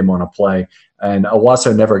behind him on a play, and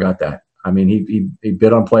Owasso never got that. I mean, he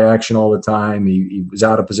bid on play action all the time. He was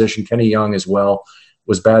out of position. Kenny Young as well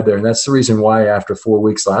was bad there. And that's the reason why after 4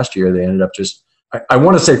 weeks last year, they ended up just, I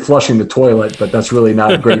want to say flushing the toilet, but that's really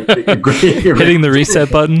not a great hitting the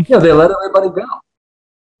reset button. Yeah, they let everybody go.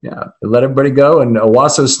 Yeah, they let everybody go. And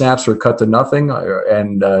Owasso's snaps were cut to nothing.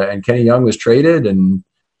 And Kenny Young was traded. And,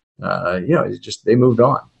 they moved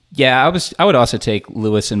on. Yeah, I would also take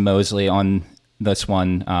Lewis and Mosley on this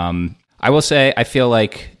one. I will say I feel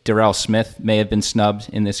like Darrell Smith may have been snubbed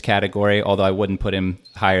in this category, although I wouldn't put him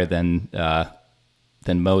higher than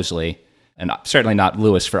Mosley, and certainly not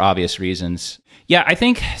Lewis for obvious reasons. Yeah, I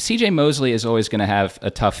think CJ Mosley is always going to have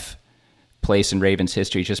a tough place in Ravens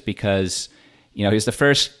history just because, he was the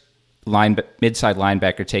first midside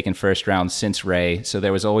linebacker taken first round since Ray, so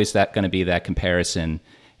there was always going to be that comparison.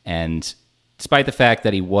 And despite the fact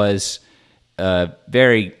that he was a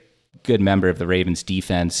very good member of the Ravens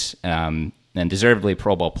defense and deservedly a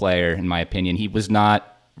Pro Bowl player, in my opinion, he was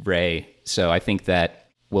not Ray. So I think that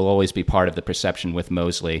will always be part of the perception with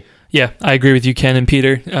Mosley. Yeah, I agree with you, Ken and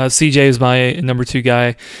Peter. CJ is my number 2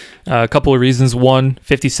 guy. A couple of reasons. One,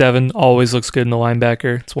 57 always looks good in the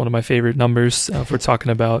linebacker. It's one of my favorite numbers if we're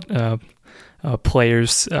talking about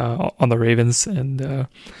players on the Ravens. And,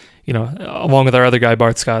 along with our other guy,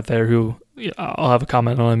 Bart Scott there, who I'll have a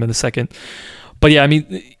comment on him in a second. But yeah, I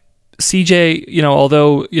mean, CJ,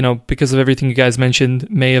 although, because of everything you guys mentioned,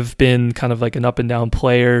 may have been kind of like an up and down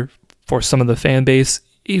player for some of the fan base,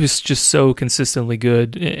 he was just so consistently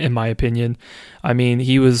good, in my opinion. I mean,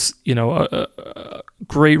 he was, a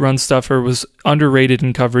great run stuffer, was underrated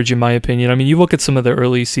in coverage, in my opinion. I mean, you look at some of the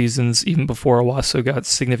early seasons, even before Owasso got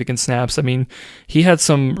significant snaps. I mean, he had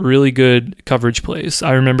some really good coverage plays.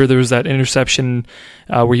 I remember there was that interception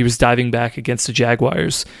where he was diving back against the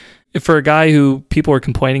Jaguars. For a guy who people are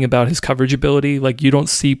complaining about his coverage ability, like, you don't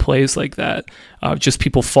see plays like that. Just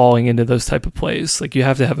people falling into those type of plays. Like, you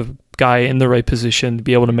have to have a guy in the right position to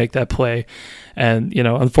be able to make that play. And,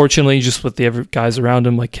 unfortunately, just with the other guys around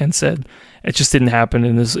him, like Ken said, it just didn't happen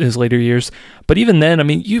in his later years. But even then, I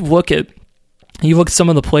mean, you look at some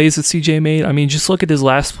of the plays that CJ made. I mean, just look at his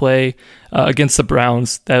last play against the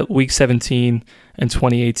Browns, that Week 17 in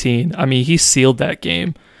 2018. I mean, he sealed that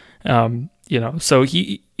game. So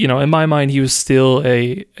he, in my mind, he was still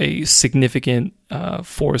a significant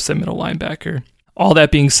force at middle linebacker. All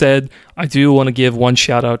that being said, I do want to give one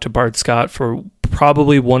shout out to Bart Scott for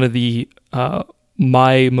probably one of the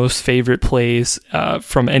my most favorite plays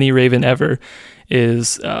from any Raven ever.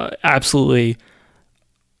 Is absolutely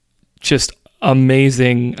just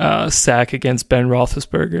amazing sack against Ben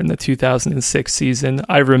Roethlisberger in the 2006 season.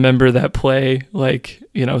 I remember that play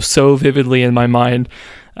so vividly in my mind.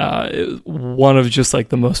 One of just like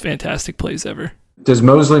the most fantastic plays ever. Does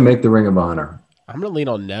Mosley make the Ring of Honor? I'm going to lean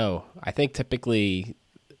on no. I think typically,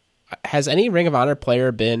 has any Ring of Honor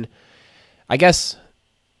player been, I guess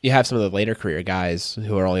you have some of the later career guys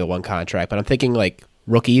who are only on one contract, but I'm thinking like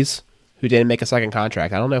rookies who didn't make a second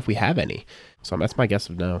contract. I don't know if we have any. So that's my guess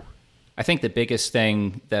of no. I think the biggest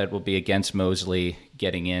thing that will be against Mosley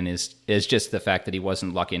getting in is just the fact that he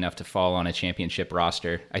wasn't lucky enough to fall on a championship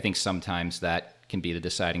roster. I think sometimes that can be the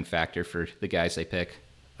deciding factor for the guys they pick.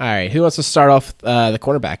 All right, who wants to start off the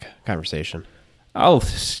cornerback conversation? I'll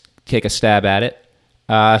take a stab at it.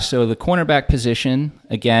 So the cornerback position,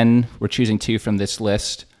 again, we're choosing 2 from this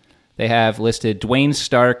list. They have listed Dwayne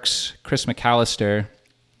Starks, Chris McAllister,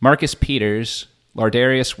 Marcus Peters,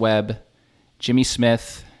 Lardarius Webb, Jimmy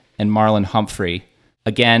Smith, and Marlon Humphrey.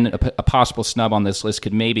 Again, a possible snub on this list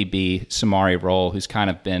could maybe be Samari Rolle, who's kind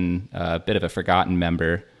of been a bit of a forgotten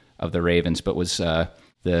member of the Ravens, but was the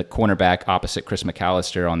cornerback opposite Chris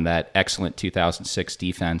McAllister on that excellent 2006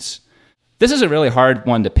 defense. This is a really hard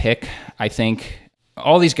one to pick. I think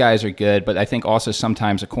all these guys are good, but I think also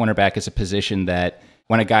sometimes a cornerback is a position that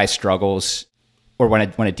when a guy struggles or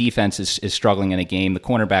when a defense is struggling in a game, the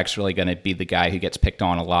cornerback's really going to be the guy who gets picked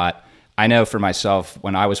on a lot. I know for myself,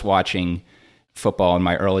 when I was watching football in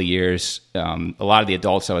my early years, a lot of the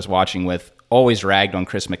adults I was watching with always ragged on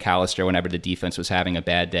Chris McAllister whenever the defense was having a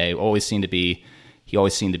bad day. He always seemed to be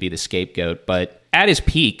the scapegoat. But at his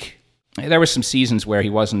peak, there were some seasons where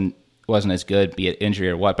he wasn't as good, be it injury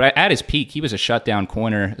or what. But at his peak, he was a shutdown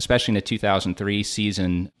corner, especially in the 2003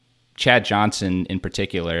 season. Chad Johnson in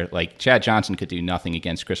particular, like Chad Johnson could do nothing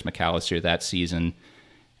against Chris McAllister that season.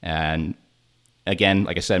 And again,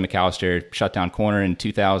 like I said, McAllister shut down corner in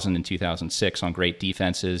 2000 and 2006 on great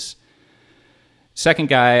defenses. Second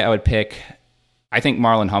guy I would pick, I think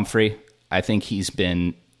Marlon Humphrey. I think he's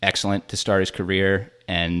been excellent to start his career,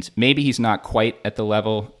 and maybe he's not quite at the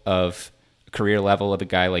career level of a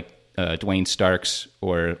guy like Dwayne Starks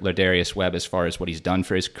or Lardarius Webb as far as what he's done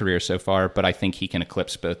for his career so far, but I think he can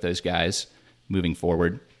eclipse both those guys moving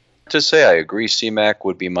forward. To say I agree, C-Mac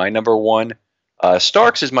would be my number one.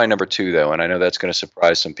 Starks is my number two, though, and I know that's going to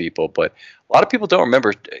surprise some people, but a lot of people don't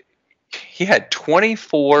remember. He had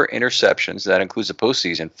 24 interceptions. That includes the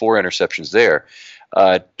postseason, 4 interceptions there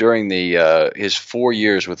during his 4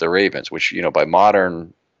 years with the Ravens, which, by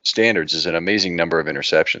modern standards is an amazing number of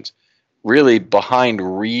interceptions. Really,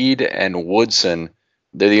 behind Reed and Woodson,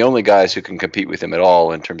 they're the only guys who can compete with him at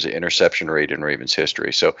all in terms of interception rate in Ravens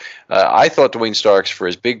history. So I thought Dwayne Starks, for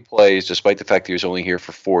his big plays, despite the fact that he was only here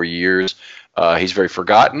for 4 years, he's very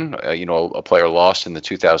forgotten. A player lost in the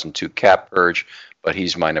 2002 cap purge, but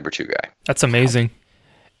he's my number 2 guy. That's amazing.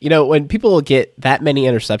 When people get that many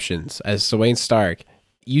interceptions as Dwayne Stark,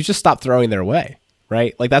 you just stop throwing their way,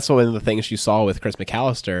 right? Like that's one of the things you saw with Chris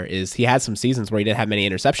McAllister is he had some seasons where he didn't have many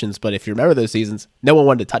interceptions, but if you remember those seasons, no one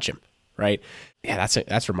wanted to touch him, right? Yeah,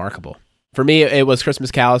 that's remarkable. For me, it was Chris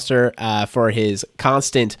McAllister for his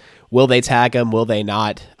constant will they tag him, will they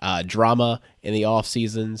not drama in the off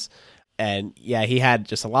seasons. And yeah, he had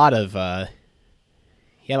just a lot of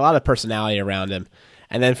personality around him.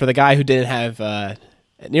 And then for the guy who didn't have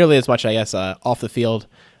nearly as much, I guess, off the field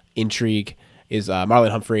intrigue is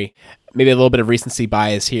Marlon Humphrey. Maybe a little bit of recency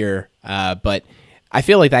bias here, but I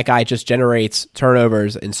feel like that guy just generates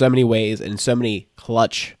turnovers in so many ways and in so many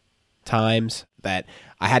clutch times that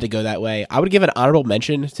I had to go that way. I would give an honorable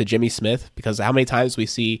mention to Jimmy Smith because how many times we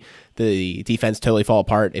see the defense totally fall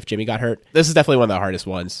apart if Jimmy got hurt. This is definitely one of the hardest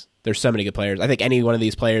ones. There's so many good players. I think any one of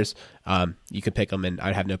these players, you could pick them, and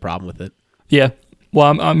I'd have no problem with it. Yeah.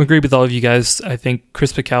 Well, I'm agree with all of you guys. I think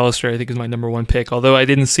Chris McAllister, is my number 1 pick. Although I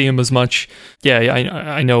didn't see him as much. Yeah,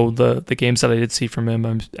 I know the games that I did see from him.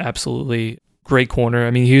 I'm absolutely great corner.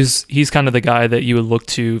 I mean, he's kind of the guy that you would look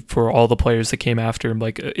to for all the players that came after him.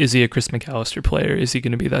 Like, is he a Chris McAllister player? Is he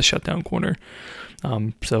going to be that shutdown corner?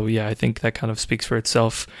 So yeah, I think that kind of speaks for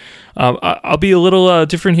itself. I'll be a little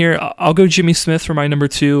different here. I'll go Jimmy Smith for my number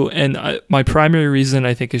 2, and my primary reason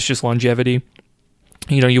I think is just longevity.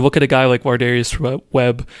 You look at a guy like Lardarius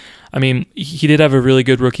Webb. I mean, he did have a really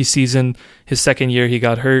good rookie season. His second year, he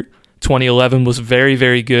got hurt. 2011 was very,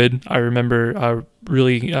 very good. I remember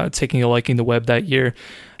really taking a liking to Webb that year.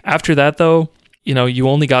 After that, though, you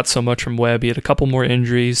only got so much from Webb. He had a couple more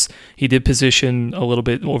injuries. He did position a little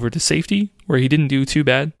bit over to safety, where he didn't do too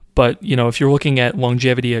bad. But, if you're looking at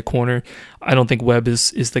longevity at corner, I don't think Webb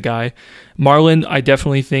is the guy. Marlon, I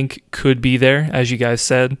definitely think could be there, as you guys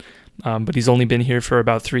said. But he's only been here for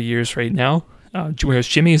about 3 years right now, whereas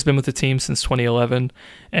Jimmy has been with the team since 2011.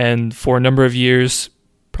 And for a number of years,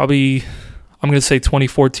 probably, I'm going to say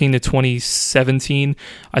 2014 to 2017,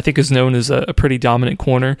 I think is known as a pretty dominant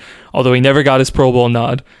corner, although he never got his Pro Bowl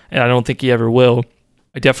nod, and I don't think he ever will.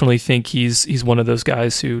 I definitely think he's one of those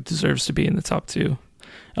guys who deserves to be in the top 2.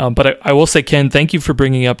 But I will say, Ken, thank you for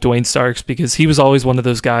bringing up Dwayne Starks, because he was always one of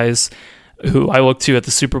those guys who I looked to at the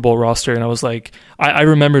Super Bowl roster, and I was like, I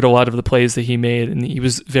remembered a lot of the plays that he made, and he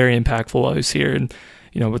was very impactful while he was here. And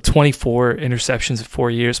with 24 interceptions in 4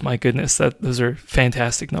 years, my goodness, those are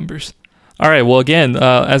fantastic numbers. All right, well, again,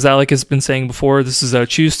 as Alec has been saying before, this is a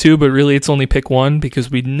choose 2, but really it's only pick 1 because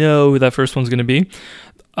we know who that first one's going to be.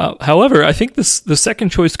 However, I think the second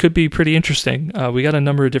choice could be pretty interesting. We got a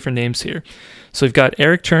number of different names here. So we've got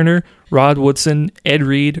Eric Turner, Rod Woodson, Ed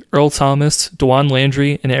Reed, Earl Thomas, Dwan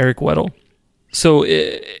Landry, and Eric Weddle. So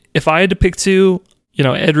if I had to pick 2,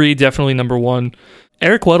 Ed Reed, definitely number 1.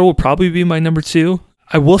 Eric Weddle will probably be my number 2.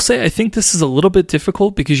 I will say I think this is a little bit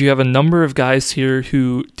difficult because you have a number of guys here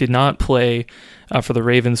who did not play for the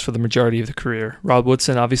Ravens for the majority of the career. Rod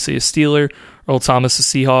Woodson, obviously a Steeler. Earl Thomas, a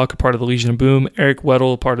Seahawk, a part of the Legion of Boom. Eric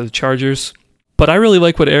Weddle, a part of the Chargers. But I really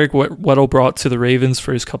like what Eric Weddle brought to the Ravens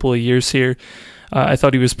for his couple of years here. I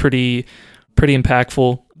thought he was pretty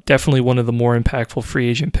impactful. Definitely one of the more impactful free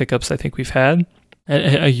agent pickups I think we've had.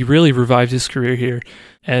 and he really revived his career here.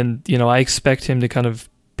 And, I expect him to kind of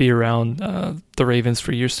be around the Ravens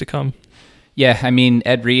for years to come. Yeah, I mean,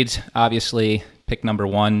 Ed Reed, obviously, pick number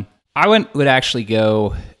 1. I would actually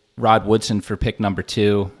go Rod Woodson for pick number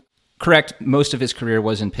 2. Correct, most of his career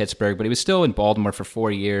was in Pittsburgh, but he was still in Baltimore for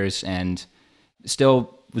 4 years and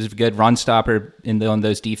still was a good run stopper on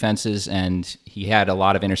those defenses, and he had a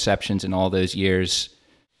lot of interceptions in all those years.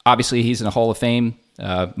 Obviously, he's in the Hall of Fame,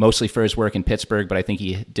 mostly for his work in Pittsburgh, but I think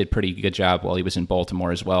he did a pretty good job while he was in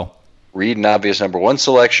Baltimore as well. Reed, an obvious number 1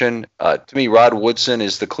 selection. To me, Rod Woodson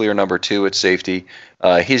is the clear number 2 at safety.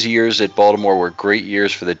 His years at Baltimore were great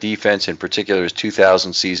years for the defense. In particular, his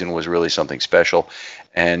 2000 season was really something special,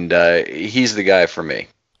 and he's the guy for me.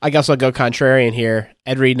 I guess I'll go contrarian here.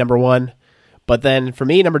 Ed Reed, number 1. But then for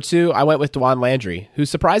me, number 2, I went with Dwan Landry, who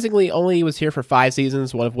surprisingly only was here for 5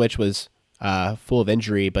 seasons, one of which was full of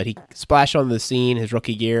injury, but he splashed on the scene his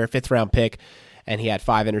rookie year, 5th-round pick, and he had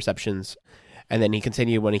 5 interceptions. And then he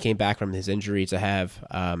continued when he came back from his injury to have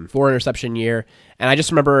 4 interception year. And I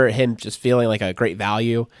just remember him just feeling like a great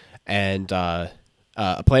value and a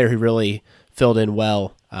player who really filled in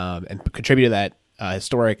well and contributed to that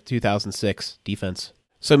historic 2006 defense.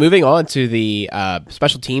 So moving on to the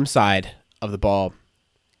special team side of the ball.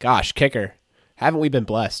 Gosh, kicker. Haven't we been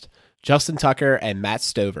blessed? Justin Tucker and Matt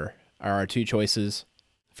Stover are our 2 choices.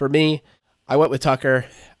 For me, I went with Tucker.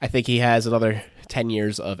 I think he has another 10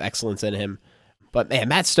 years of excellence in him. But man,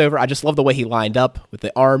 Matt Stover, I just love the way he lined up with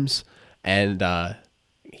the arms, and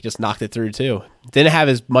he just knocked it through too. Didn't have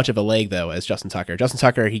as much of a leg though as Justin Tucker. Justin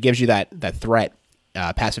Tucker, he gives you that threat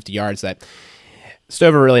past 50 yards that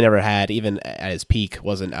Stover really never had. Even at his peak,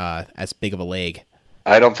 wasn't as big of a leg.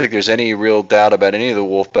 I don't think there's any real doubt about any of the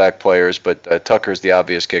Wolfpack players, but Tucker's the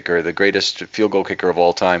obvious kicker, the greatest field goal kicker of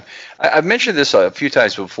all time. I've mentioned this a few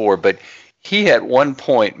times before, but he at one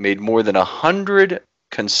point made more than 100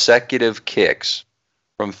 consecutive kicks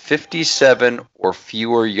from 57 or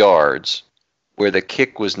fewer yards where the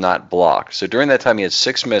kick was not blocked. So during that time, he had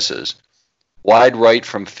 6 misses, wide right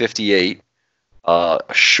from 58,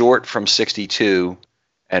 short from 62,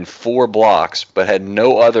 and 4 blocks, but had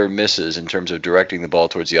no other misses in terms of directing the ball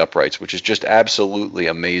towards the uprights, which is just absolutely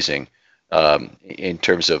amazing in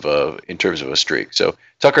terms of a streak. So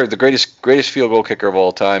Tucker, the greatest field goal kicker of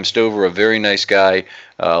all time. Stover, a very nice guy.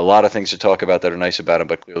 A lot of things to talk about that are nice about him,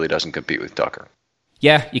 but clearly doesn't compete with Tucker.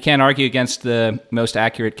 Yeah, you can't argue against the most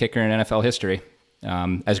accurate kicker in NFL history.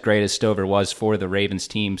 As great as Stover was for the Ravens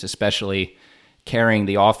teams, especially carrying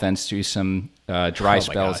the offense through some dry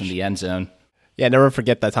spells in the end zone. Yeah, never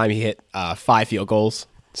forget that time he hit 5 field goals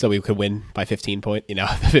so we could win by 15 point, the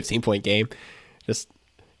 15-point game. Just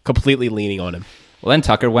completely leaning on him. Well, then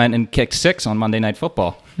Tucker went and kicked 6 on Monday Night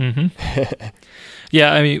Football. Mm-hmm.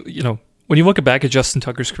 Yeah, I mean, when you look back at Justin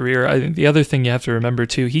Tucker's career, I think the other thing you have to remember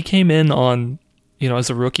too, he came in on, as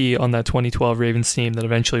a rookie on that 2012 Ravens team that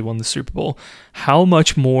eventually won the Super Bowl. How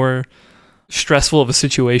much more stressful of a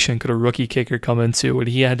situation could a rookie kicker come into when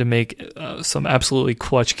he had to make some absolutely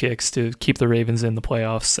clutch kicks to keep the Ravens in the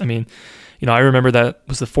playoffs? I mean, I remember that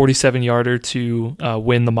was the 47-yarder to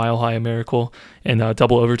win the Mile High Miracle in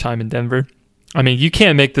double overtime in Denver. I mean, you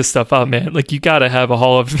can't make this stuff up, man. Like, you got to have a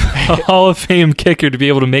Hall of Fame kicker to be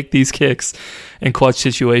able to make these kicks in clutch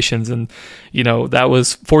situations. And that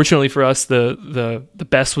was, fortunately for us, the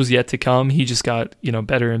best was yet to come. He just got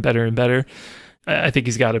better and better and better. I think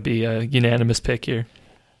he's got to be a unanimous pick here.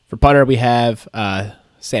 For punter, we have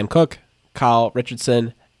Sam Cook, Kyle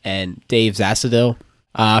Richardson, and Dave Zasadil.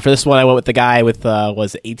 For this one, I went with the guy with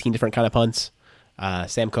 18 different kind of punts.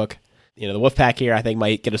 Sam Cook. The Wolfpack here, I think,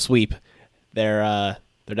 might get a sweep. They're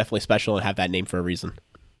definitely special and have that name for a reason.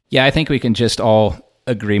 Yeah, I think we can just all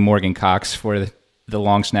agree Morgan Cox for the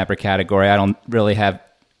long snapper category. I don't really have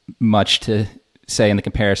much to say in the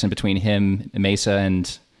comparison between him, Mesa,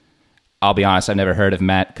 and I'll be honest, I've never heard of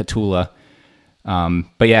Matt Katula.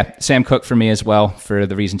 But yeah, Sam Cook for me as well, for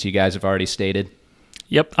the reasons you guys have already stated.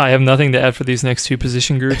 Yep, I have nothing to add for these next 2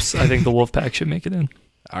 position groups. I think the Wolfpack should make it in.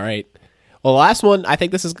 All right. Well, the last one, I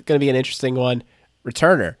think this is going to be an interesting one.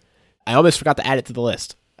 Returner. I almost forgot to add it to the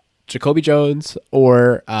list. Jacoby Jones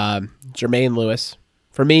or Jermaine Lewis.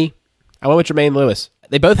 For me, I went with Jermaine Lewis.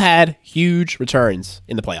 They both had huge returns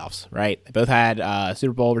in the playoffs, right? They both had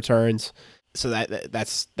Super Bowl returns. So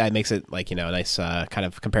that makes it like, a nice kind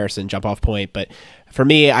of comparison jump off point. But for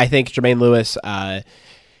me, I think Jermaine Lewis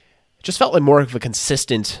just felt like more of a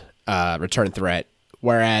consistent return threat,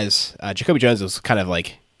 whereas Jacoby Jones was kind of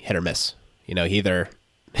like hit or miss. He either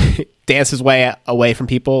danced his way away from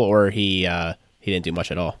people or he didn't do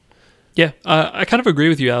much at all. Yeah, I kind of agree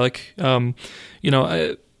with you, Alec.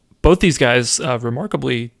 both these guys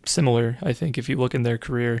remarkably similar, I think, if you look in their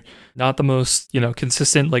career. Not the most,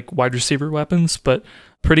 consistent like wide receiver weapons, but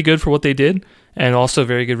pretty good for what they did, and also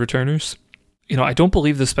very good returners. I don't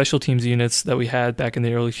believe the special teams units that we had back in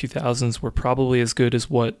the early 2000s were probably as good as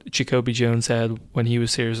what Jacoby Jones had when he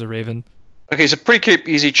was here as a Raven. Okay, it's a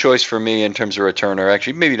pretty easy choice for me in terms of returner.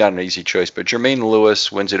 Actually, maybe not an easy choice, but Jermaine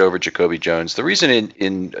Lewis wins it over Jacoby Jones. The reason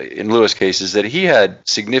in Lewis' case is that he had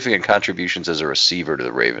significant contributions as a receiver to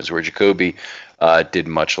the Ravens, where Jacoby did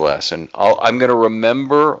much less. And I'm going to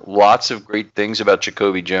remember lots of great things about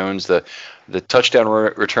Jacoby Jones. The touchdown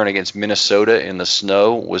return against Minnesota in the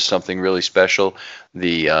snow was something really special.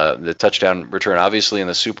 The touchdown return, obviously, in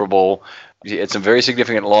the Super Bowl, had some very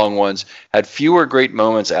significant long ones. Had fewer great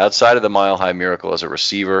moments outside of the Mile High Miracle as a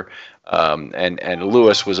receiver. And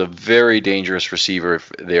Lewis was a very dangerous receiver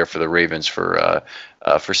there for the Ravens for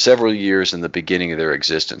several years in the beginning of their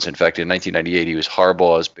existence. In fact, in 1998, he was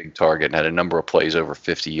Harbaugh's big target and had a number of plays over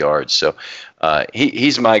 50 yards. So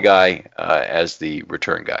he's my guy as the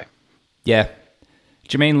return guy. Yeah.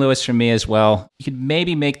 Jermaine Lewis for me as well. You could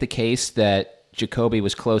maybe make the case that Jacoby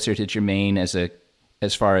was closer to Jermaine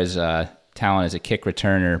as far as talent as a kick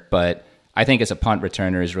returner, but I think as a punt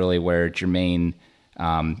returner is really where Jermaine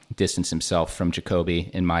distanced himself from Jacoby,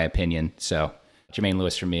 in my opinion. So Jermaine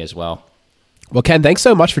Lewis for me as well. Well, Ken, thanks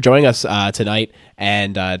so much for joining us tonight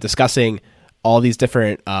and discussing all these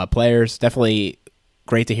different players. Definitely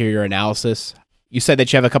great to hear your analysis. You said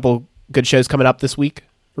that you have a couple good shows coming up this week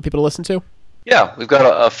for people to listen to? Yeah, we've got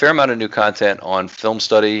a fair amount of new content on Film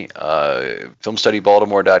Study,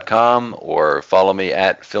 filmstudybaltimore.com, or follow me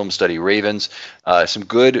at Film Study Ravens. Some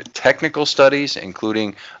good technical studies,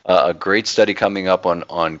 including a great study coming up on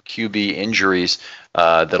QB injuries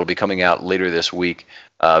that'll be coming out later this week.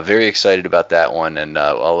 Very excited about that one, and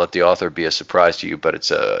I'll let the author be a surprise to you, but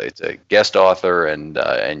it's a guest author, and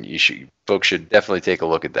folks should definitely take a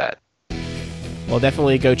look at that. Well,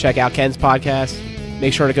 definitely go check out Ken's podcast.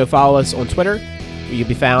 Make sure to go follow us on Twitter, where you'll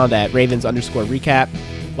be found at Ravens_recap.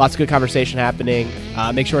 Lots of good conversation happening.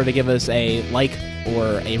 Make sure to give us a like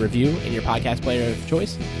or a review in your podcast player of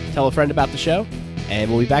choice. Tell a friend about the show, and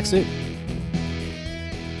we'll be back soon.